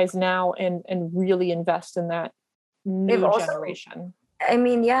cut ties now and really invest in that new generation? I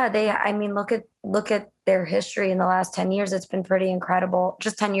mean, look at their history in the last 10 years. It's been pretty incredible.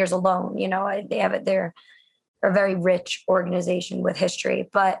 Just 10 years alone, you know, they're a very rich organization with history,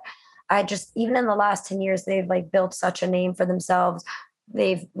 but even in the last 10 years, they've like built such a name for themselves.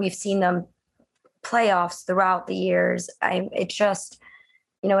 We've seen them playoffs throughout the years. It's just,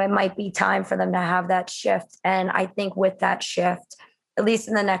 you know, it might be time for them to have that shift. And I think with that shift, at least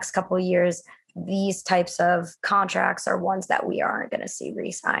in the next couple of years, these types of contracts are ones that we aren't going to see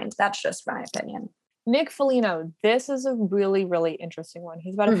re-signed. That's just my opinion. Nick Foligno, this is a really, really interesting one.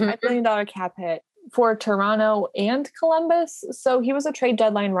 He's about a $5 million cap hit for Toronto and Columbus. So he was a trade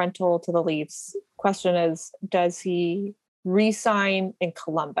deadline rental to the Leafs. Question is, does he re-sign in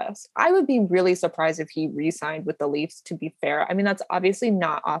Columbus? I would be really surprised if he re-signed with the Leafs, to be fair. I mean, that's obviously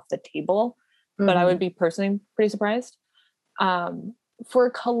not off the table, but I would be personally pretty surprised.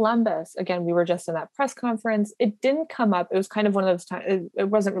 For Columbus, again, we were just in that press conference. It didn't come up. It was kind of one of those times. It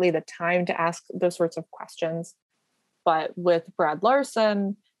wasn't really the time to ask those sorts of questions. But with Brad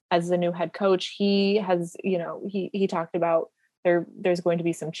Larson as the new head coach, he has, you know, he talked about there's going to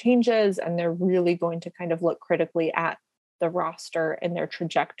be some changes and they're really going to kind of look critically at the roster and their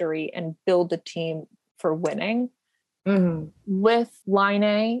trajectory and build a team for winning with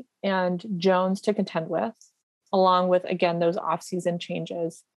Laine and Jones to contend with, along with, again, those off-season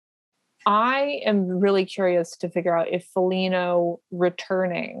changes. I am really curious to figure out if Foligno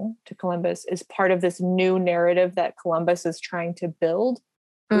returning to Columbus is part of this new narrative that Columbus is trying to build,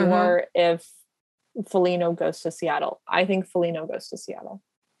 or if Foligno goes to Seattle. I think Foligno goes to Seattle.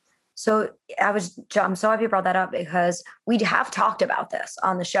 So I'm so happy you brought that up because we have talked about this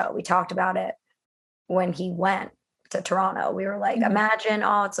on the show. We talked about it when he went to Toronto. We were like, imagine,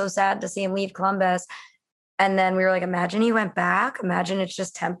 oh, it's so sad to see him leave Columbus. And then we were like, imagine he went back. Imagine it's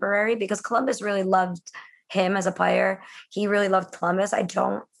just temporary, because Columbus really loved him as a player. He really loved Columbus. I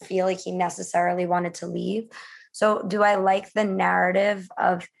don't feel like he necessarily wanted to leave. So do I like the narrative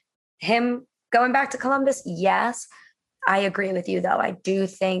of him going back to Columbus? Yes. I agree with you, though. I do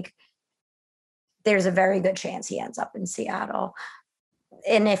think there's a very good chance he ends up in Seattle.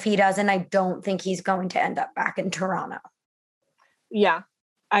 And if he doesn't, I don't think he's going to end up back in Toronto. Yeah,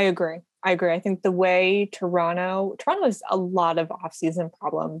 I agree. I think the way Toronto has a lot of off-season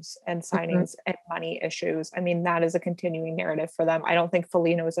problems and signings and money issues. I mean, that is a continuing narrative for them. I don't think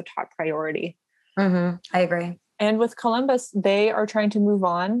Foligno is a top priority. I agree. And with Columbus, they are trying to move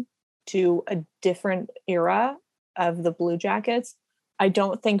on to a different era of the Blue Jackets. I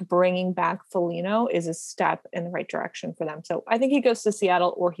don't think bringing back Foligno is a step in the right direction for them. So I think he goes to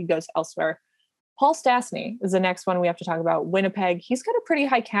Seattle or he goes elsewhere. Paul Stastny is the next one we have to talk about. Winnipeg. He's got a pretty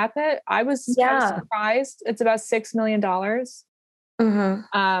high cap hit. I was surprised. It's about $6 million.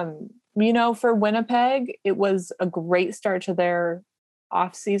 For Winnipeg, it was a great start to their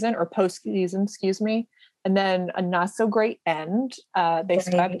off season or post season, excuse me. And then a not so great end. They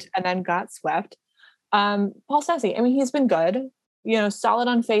swept and then got swept. Paul Stastny, I mean, he's been good, solid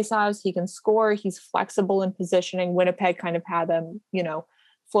on faceoffs. He can score. He's flexible in positioning. Winnipeg kind of had them,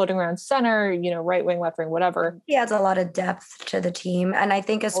 floating around center, right wing, left wing, whatever. He adds a lot of depth to the team. And I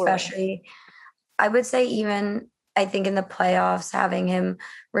think especially, I would say I think in the playoffs, having him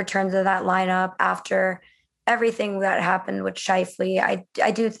return to that lineup after everything that happened with Scheifele,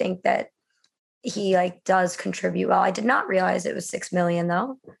 I do think that he does contribute well. I did not realize it was $6 million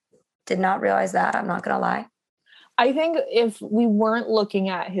though. Did not realize that. I'm not going to lie. I think if we weren't looking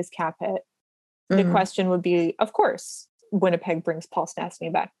at his cap hit, the question would be, of course, Winnipeg brings Paul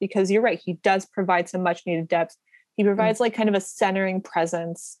Stastny back, because you're right. He does provide some much needed depth. He provides kind of a centering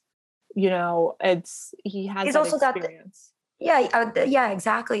presence. He has he's that also experience. Yeah,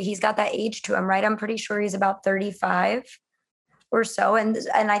 exactly. He's got that age to him, right? I'm pretty sure he's about 35 or so. And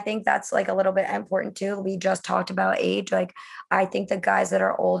I think that's a little bit important too. We just talked about age. I think the guys that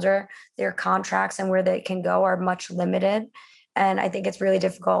are older, their contracts and where they can go are much limited. And I think it's really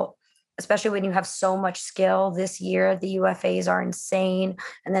difficult, especially when you have so much skill. This year, the UFAs are insane.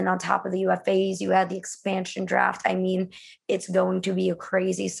 And then on top of the UFAs, you had the expansion draft. I mean, it's going to be a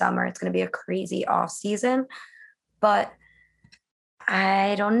crazy summer. It's going to be a crazy off season. But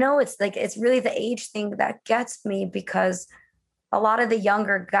I don't know. It's really the age thing that gets me, because a lot of the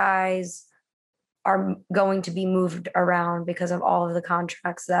younger guys are going to be moved around because of all of the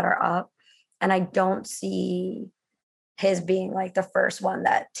contracts that are up. And I don't see his being the first one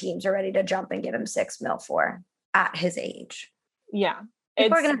that teams are ready to jump and give him $6 million for at his age. Yeah.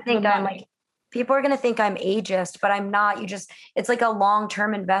 People are going to think people are going to think I'm ageist, but I'm not. It's a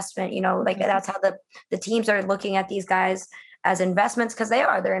long-term investment, that's how the teams are looking at these guys as investments, because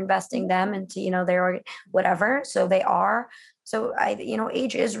they're investing them into, their whatever. So they are. So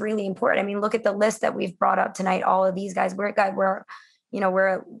age is really important. I mean, look at the list that we've brought up tonight. All of these guys, we're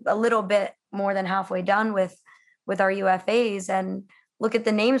a little bit more than halfway done with our UFAs, and look at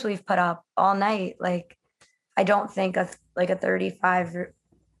the names we've put up all night. I don't think a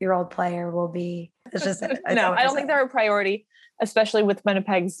 35-year-old player will be. It's just no. I don't think they're a priority, especially with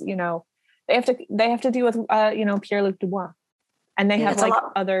Winnipeg's. They have to deal with Pierre-Luc Dubois, and they have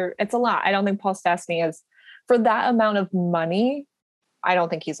other. It's a lot. I don't think Paul Stastny is. For that amount of money, I don't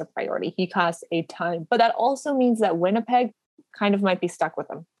think he's a priority. He costs a ton. But that also means that Winnipeg kind of might be stuck with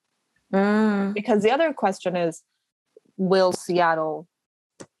him. Because the other question is, will Seattle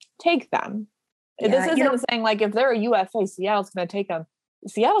take them? This isn't saying if they're a UFA, Seattle's going to take them.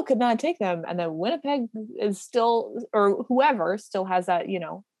 Seattle could not take them. And then Winnipeg is still, or whoever still has that,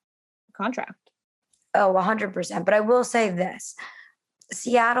 contract. Oh, 100%. But I will say this.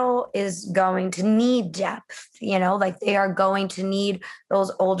 Seattle is going to need depth, they are going to need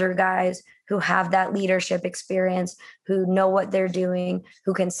those older guys who have that leadership experience, who know what they're doing,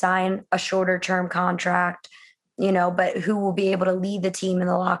 who can sign a shorter term contract, but who will be able to lead the team in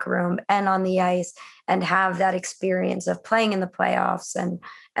the locker room and on the ice and have that experience of playing in the playoffs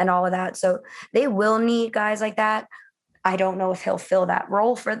and all of that. So they will need guys like that. I don't know if he'll fill that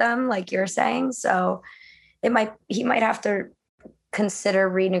role for them, like you're saying. So he might have to consider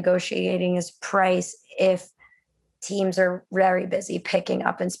renegotiating his price if teams are very busy picking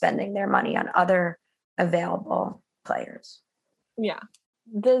up and spending their money on other available players. Yeah.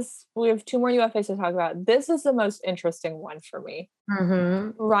 We have two more UFAs to talk about. This is the most interesting one for me.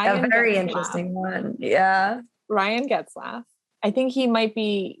 Ryan, a very interesting one. Yeah. Ryan Getzlaf. I think he might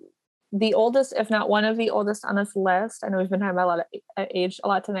be the oldest, if not one of the oldest on this list. I know we've been talking about age a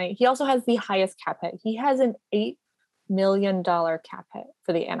lot tonight. He also has the highest cap hit. He has an $8 million cap hit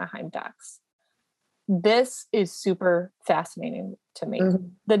for the Anaheim Ducks. This is super fascinating to me.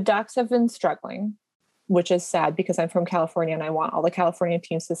 The Ducks have been struggling, which is sad because I'm from California and I want all the California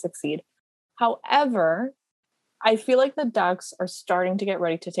teams to succeed. However, I feel like the Ducks are starting to get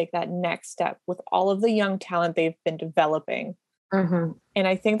ready to take that next step with all of the young talent they've been developing. And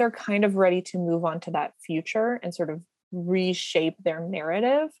I think they're kind of ready to move on to that future and sort of reshape their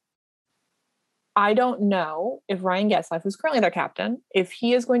narrative. I don't know if Ryan Getzlaf, who's currently their captain, if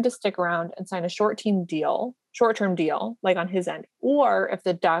he is going to stick around and sign a short-term deal, on his end, or if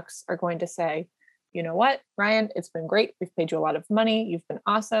the Ducks are going to say, you know what, Ryan, it's been great. We've paid you a lot of money. You've been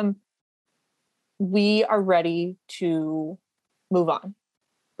awesome. We are ready to move on,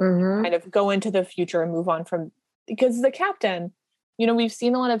 kind of go into the future and move on from, because the captain, we've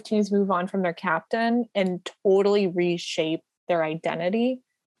seen a lot of teams move on from their captain and totally reshape their identity.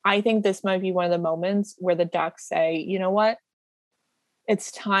 I think this might be one of the moments where the Ducks say, you know what,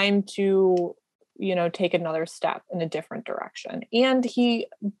 it's time to, take another step in a different direction. And he,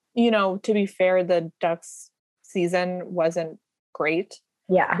 to be fair, the Ducks season wasn't great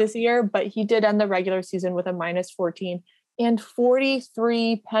this year, but he did end the regular season with a -14 and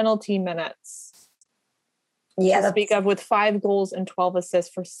 43 penalty minutes. To speak of, with 5 goals and 12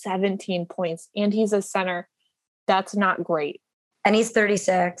 assists for 17 points. And he's a center. That's not great. And he's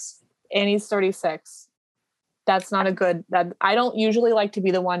 36. That's not a good, that I don't usually like to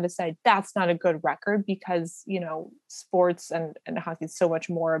be the one to say that's not a good record, because, sports and hockey is so much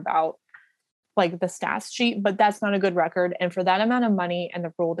more about like the stats sheet, but that's not a good record. And for that amount of money and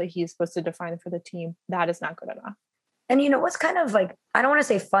the role that he's supposed to define for the team, that is not good enough. And what's kind of like, I don't want to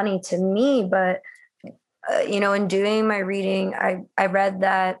say funny to me, but in doing my reading, I read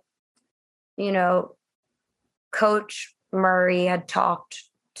that, Coach Murray had talked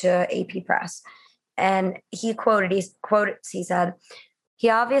to AP Press, and he said,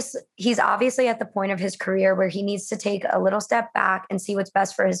 he's obviously at the point of his career where he needs to take a little step back and see what's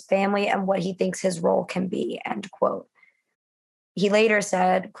best for his family and what he thinks his role can be, end quote. He later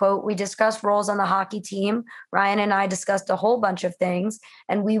said, quote, "We discussed roles on the hockey team. Ryan and I discussed a whole bunch of things,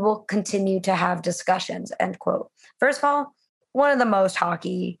 and we will continue to have discussions," end quote. First of all, one of the most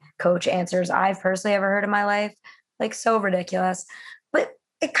hockey coach answers I've personally ever heard in my life. Like, so ridiculous. But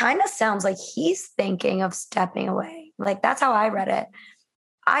it kind of sounds like he's thinking of stepping away. Like, that's how I read it.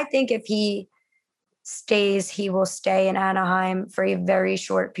 I think if he stays, he will stay in Anaheim for a very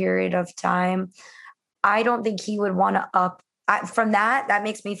short period of time. I don't think he would want to from that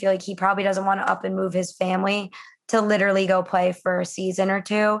makes me feel like he probably doesn't want to up and move his family to literally go play for a season or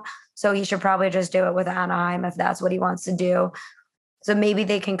two. So he should probably just do it with Anaheim if that's what he wants to do. So maybe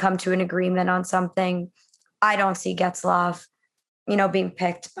they can come to an agreement on something. I don't see Getzlaf, being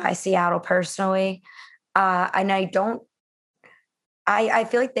picked by Seattle personally. And I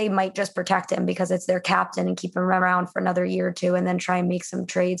feel like they might just protect him because it's their captain and keep him around for another year or two and then try and make some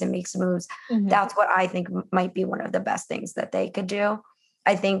trades and make some moves. Mm-hmm. That's what I think might be one of the best things that they could do.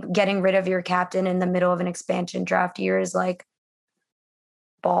 I think getting rid of your captain in the middle of an expansion draft year is like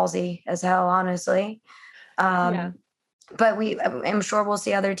ballsy as hell, honestly. But I'm sure we'll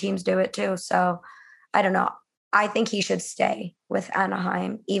see other teams do it too. So I don't know. I think he should stay with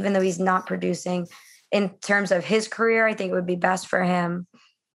Anaheim, even though he's not producing. In terms of his career, I think it would be best for him.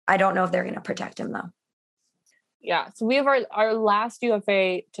 I don't know if they're going to protect him, though. Yeah. So we have our last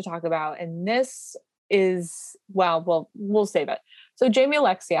UFA to talk about, and this is, we'll save it. So Jamie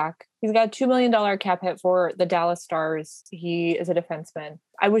Oleksiak, he's got a $2 million cap hit for the Dallas Stars. He is a defenseman.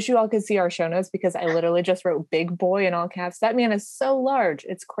 I wish you all could see our show notes because I literally just wrote big boy in all caps. That man is so large.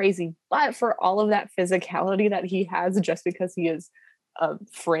 It's crazy. But for all of that physicality that he has, just because he is a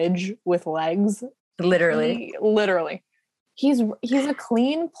fridge with legs, literally, he's a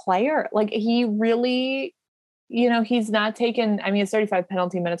clean player. Like, he really, he's not taken, it's 35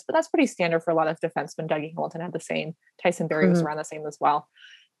 penalty minutes, but that's pretty standard for a lot of defensemen. Dougie Hamilton had the same. Tyson Barrie was around the same as well.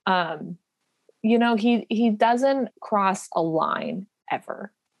 He doesn't cross a line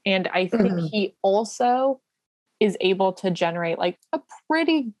ever. And I think he also is able to generate like a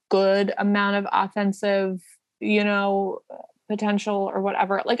pretty good amount of offensive, potential or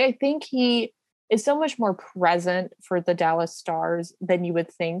whatever. Like, I think he is so much more present for the Dallas Stars than you would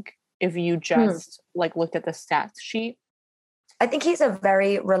think if you just looked at the stats sheet. I think he's a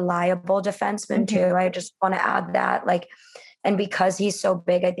very reliable defenseman too. I just want to add that, and because he's so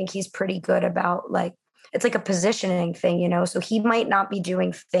big, I think he's pretty good about it's like a positioning thing, so he might not be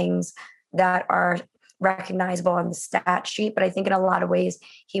doing things that are recognizable on the stat sheet, but I think in a lot of ways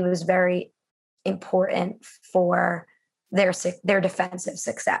he was very important for their defensive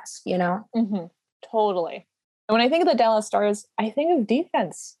success, Totally. And when I think of the Dallas Stars, I think of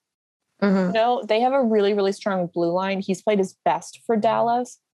defense. They have a really, really strong blue line. He's played his best for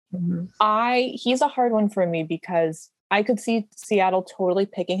Dallas. He's a hard one for me because I could see Seattle totally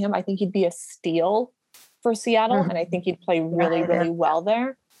picking him. I think he'd be a steal for Seattle, and I think he'd play really, really well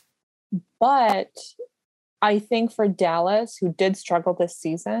there. But I think for Dallas, who did struggle this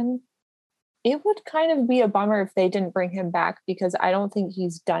season, it would kind of be a bummer if they didn't bring him back, because I don't think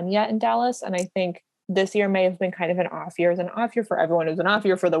he's done yet in Dallas. And I think this year may have been kind of an off year. It's an off year for everyone. It was an off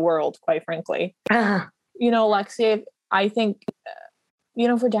year for the world, quite frankly. Alexei, I think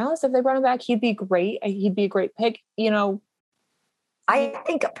For Dallas, if they brought him back, he'd be great. He'd be a great pick. I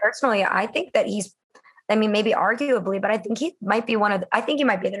think personally, I think that maybe arguably, but I think he might be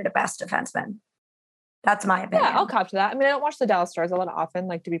their best defenseman. That's my opinion. Yeah, I'll cop to that. I don't watch the Dallas Stars a lot often,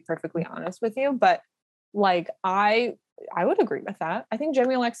 like, to be perfectly honest with you, but like, I would agree with that. I think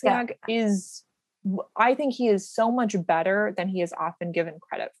Jamie Oleksiak I think he is so much better than he is often given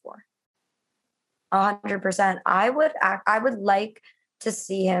credit for. 100%. I would like to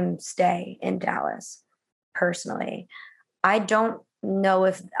see him stay in Dallas personally. I don't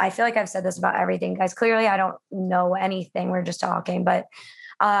know I feel like I've said this about everything, guys. Clearly, I don't know anything. We're just talking, but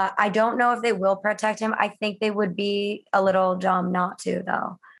I don't know if they will protect him. I think they would be a little dumb not to,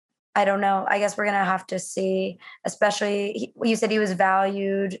 though. I don't know. I guess we're going to have to see, especially you said he was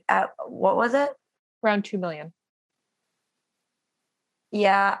valued at, what was it? Around $2 million.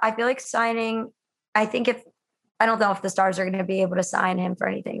 Yeah. I feel like I don't know if the Stars are going to be able to sign him for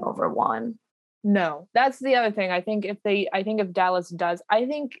anything over $1 million. No, that's the other thing. I think if Dallas does, I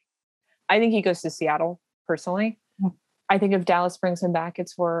think he goes to Seattle personally. I think if Dallas brings him back,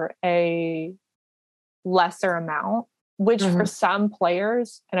 it's for a lesser amount, which for some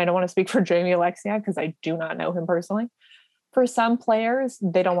players, and I don't want to speak for Jamie Oleksiak because I do not know him personally. For some players,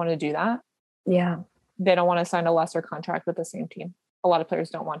 they don't want to do that. Yeah. They don't want to sign a lesser contract with the same team. A lot of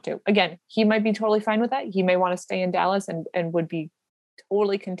players don't want to. Again, he might be totally fine with that. He may want to stay in Dallas and would be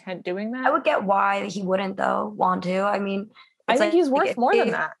totally content doing that. I would get why he wouldn't, though, want to. I think he's worth more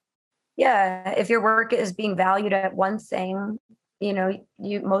than that. Yeah, if your work is being valued at one thing,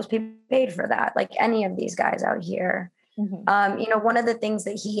 most people paid for that, like any of these guys out here. Mm-hmm. One of the things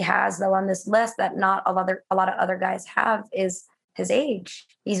that he has, though, on this list that not a lot of other guys have is his age.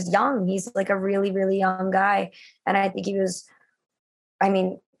 He's young. He's like a really, really young guy. And I think he was,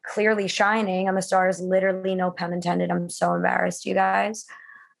 clearly shining on the Stars, literally, no pun intended. I'm so embarrassed, you guys.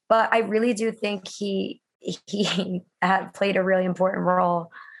 But I really do think he had played a really important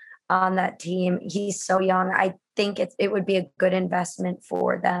role on that team. He's so young. I think it would be a good investment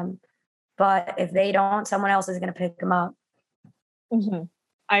for them. But if they don't, someone else is going to pick him up. Mm-hmm.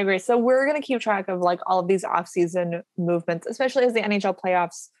 I agree. So we're going to keep track of like all of these off-season movements, especially as the NHL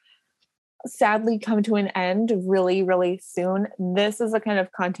playoffs sadly come to an end really, really soon. This is the kind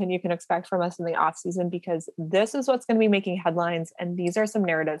of content you can expect from us in the off-season because this is what's going to be making headlines. And these are some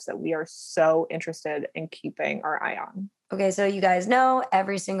narratives that we are so interested in keeping our eye on. Okay, so you guys know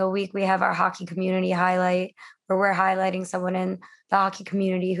every single week we have our hockey community highlight where we're highlighting someone in the hockey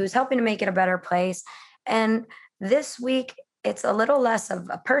community who's helping to make it a better place. And this week, it's a little less of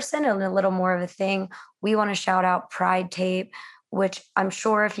a person and a little more of a thing. We want to shout out Pride Tape, which I'm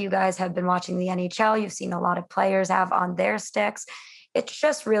sure if you guys have been watching the NHL, you've seen a lot of players have on their sticks. It's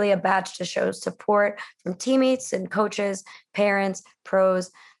just really a badge to show support from teammates and coaches, parents,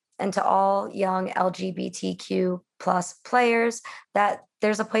 pros, and to all young LGBTQ plus players that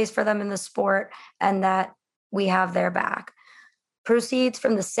there's a place for them in the sport and that we have their back. Proceeds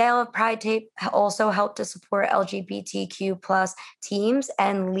from the sale of Pride Tape also help to support LGBTQ plus teams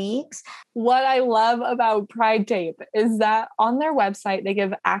and leagues. What I love about Pride Tape is that on their website, they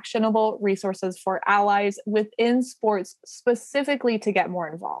give actionable resources for allies within sports specifically to get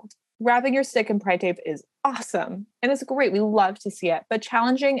more involved. Wrapping your stick in Pride Tape is awesome and it's great. We love to see it, but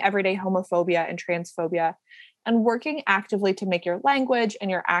challenging everyday homophobia and transphobia and working actively to make your language and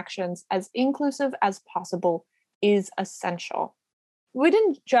your actions as inclusive as possible is essential. We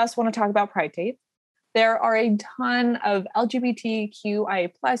didn't just want to talk about Pride Tape. There are a ton of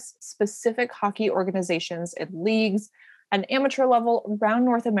LGBTQIA+ specific hockey organizations and leagues and amateur level around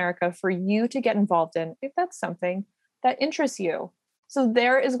North America for you to get involved in if that's something that interests you. So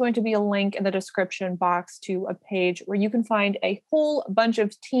there is going to be a link in the description box to a page where you can find a whole bunch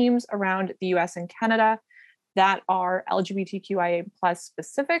of teams around the US and Canada that are LGBTQIA+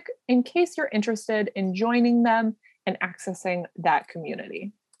 specific in case you're interested in joining them and accessing that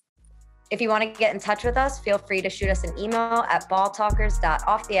community. If you want to get in touch with us, feel free to shoot us an email at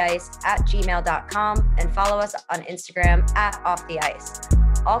balltalkers.offtheice@gmail.com and follow us on Instagram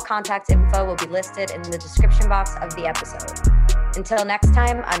 @offtheice. All contact info will be listed in the description box of the episode. Until next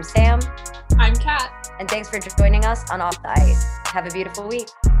time, I'm Sam. I'm Kat. And thanks for joining us on Off the Ice. Have a beautiful week.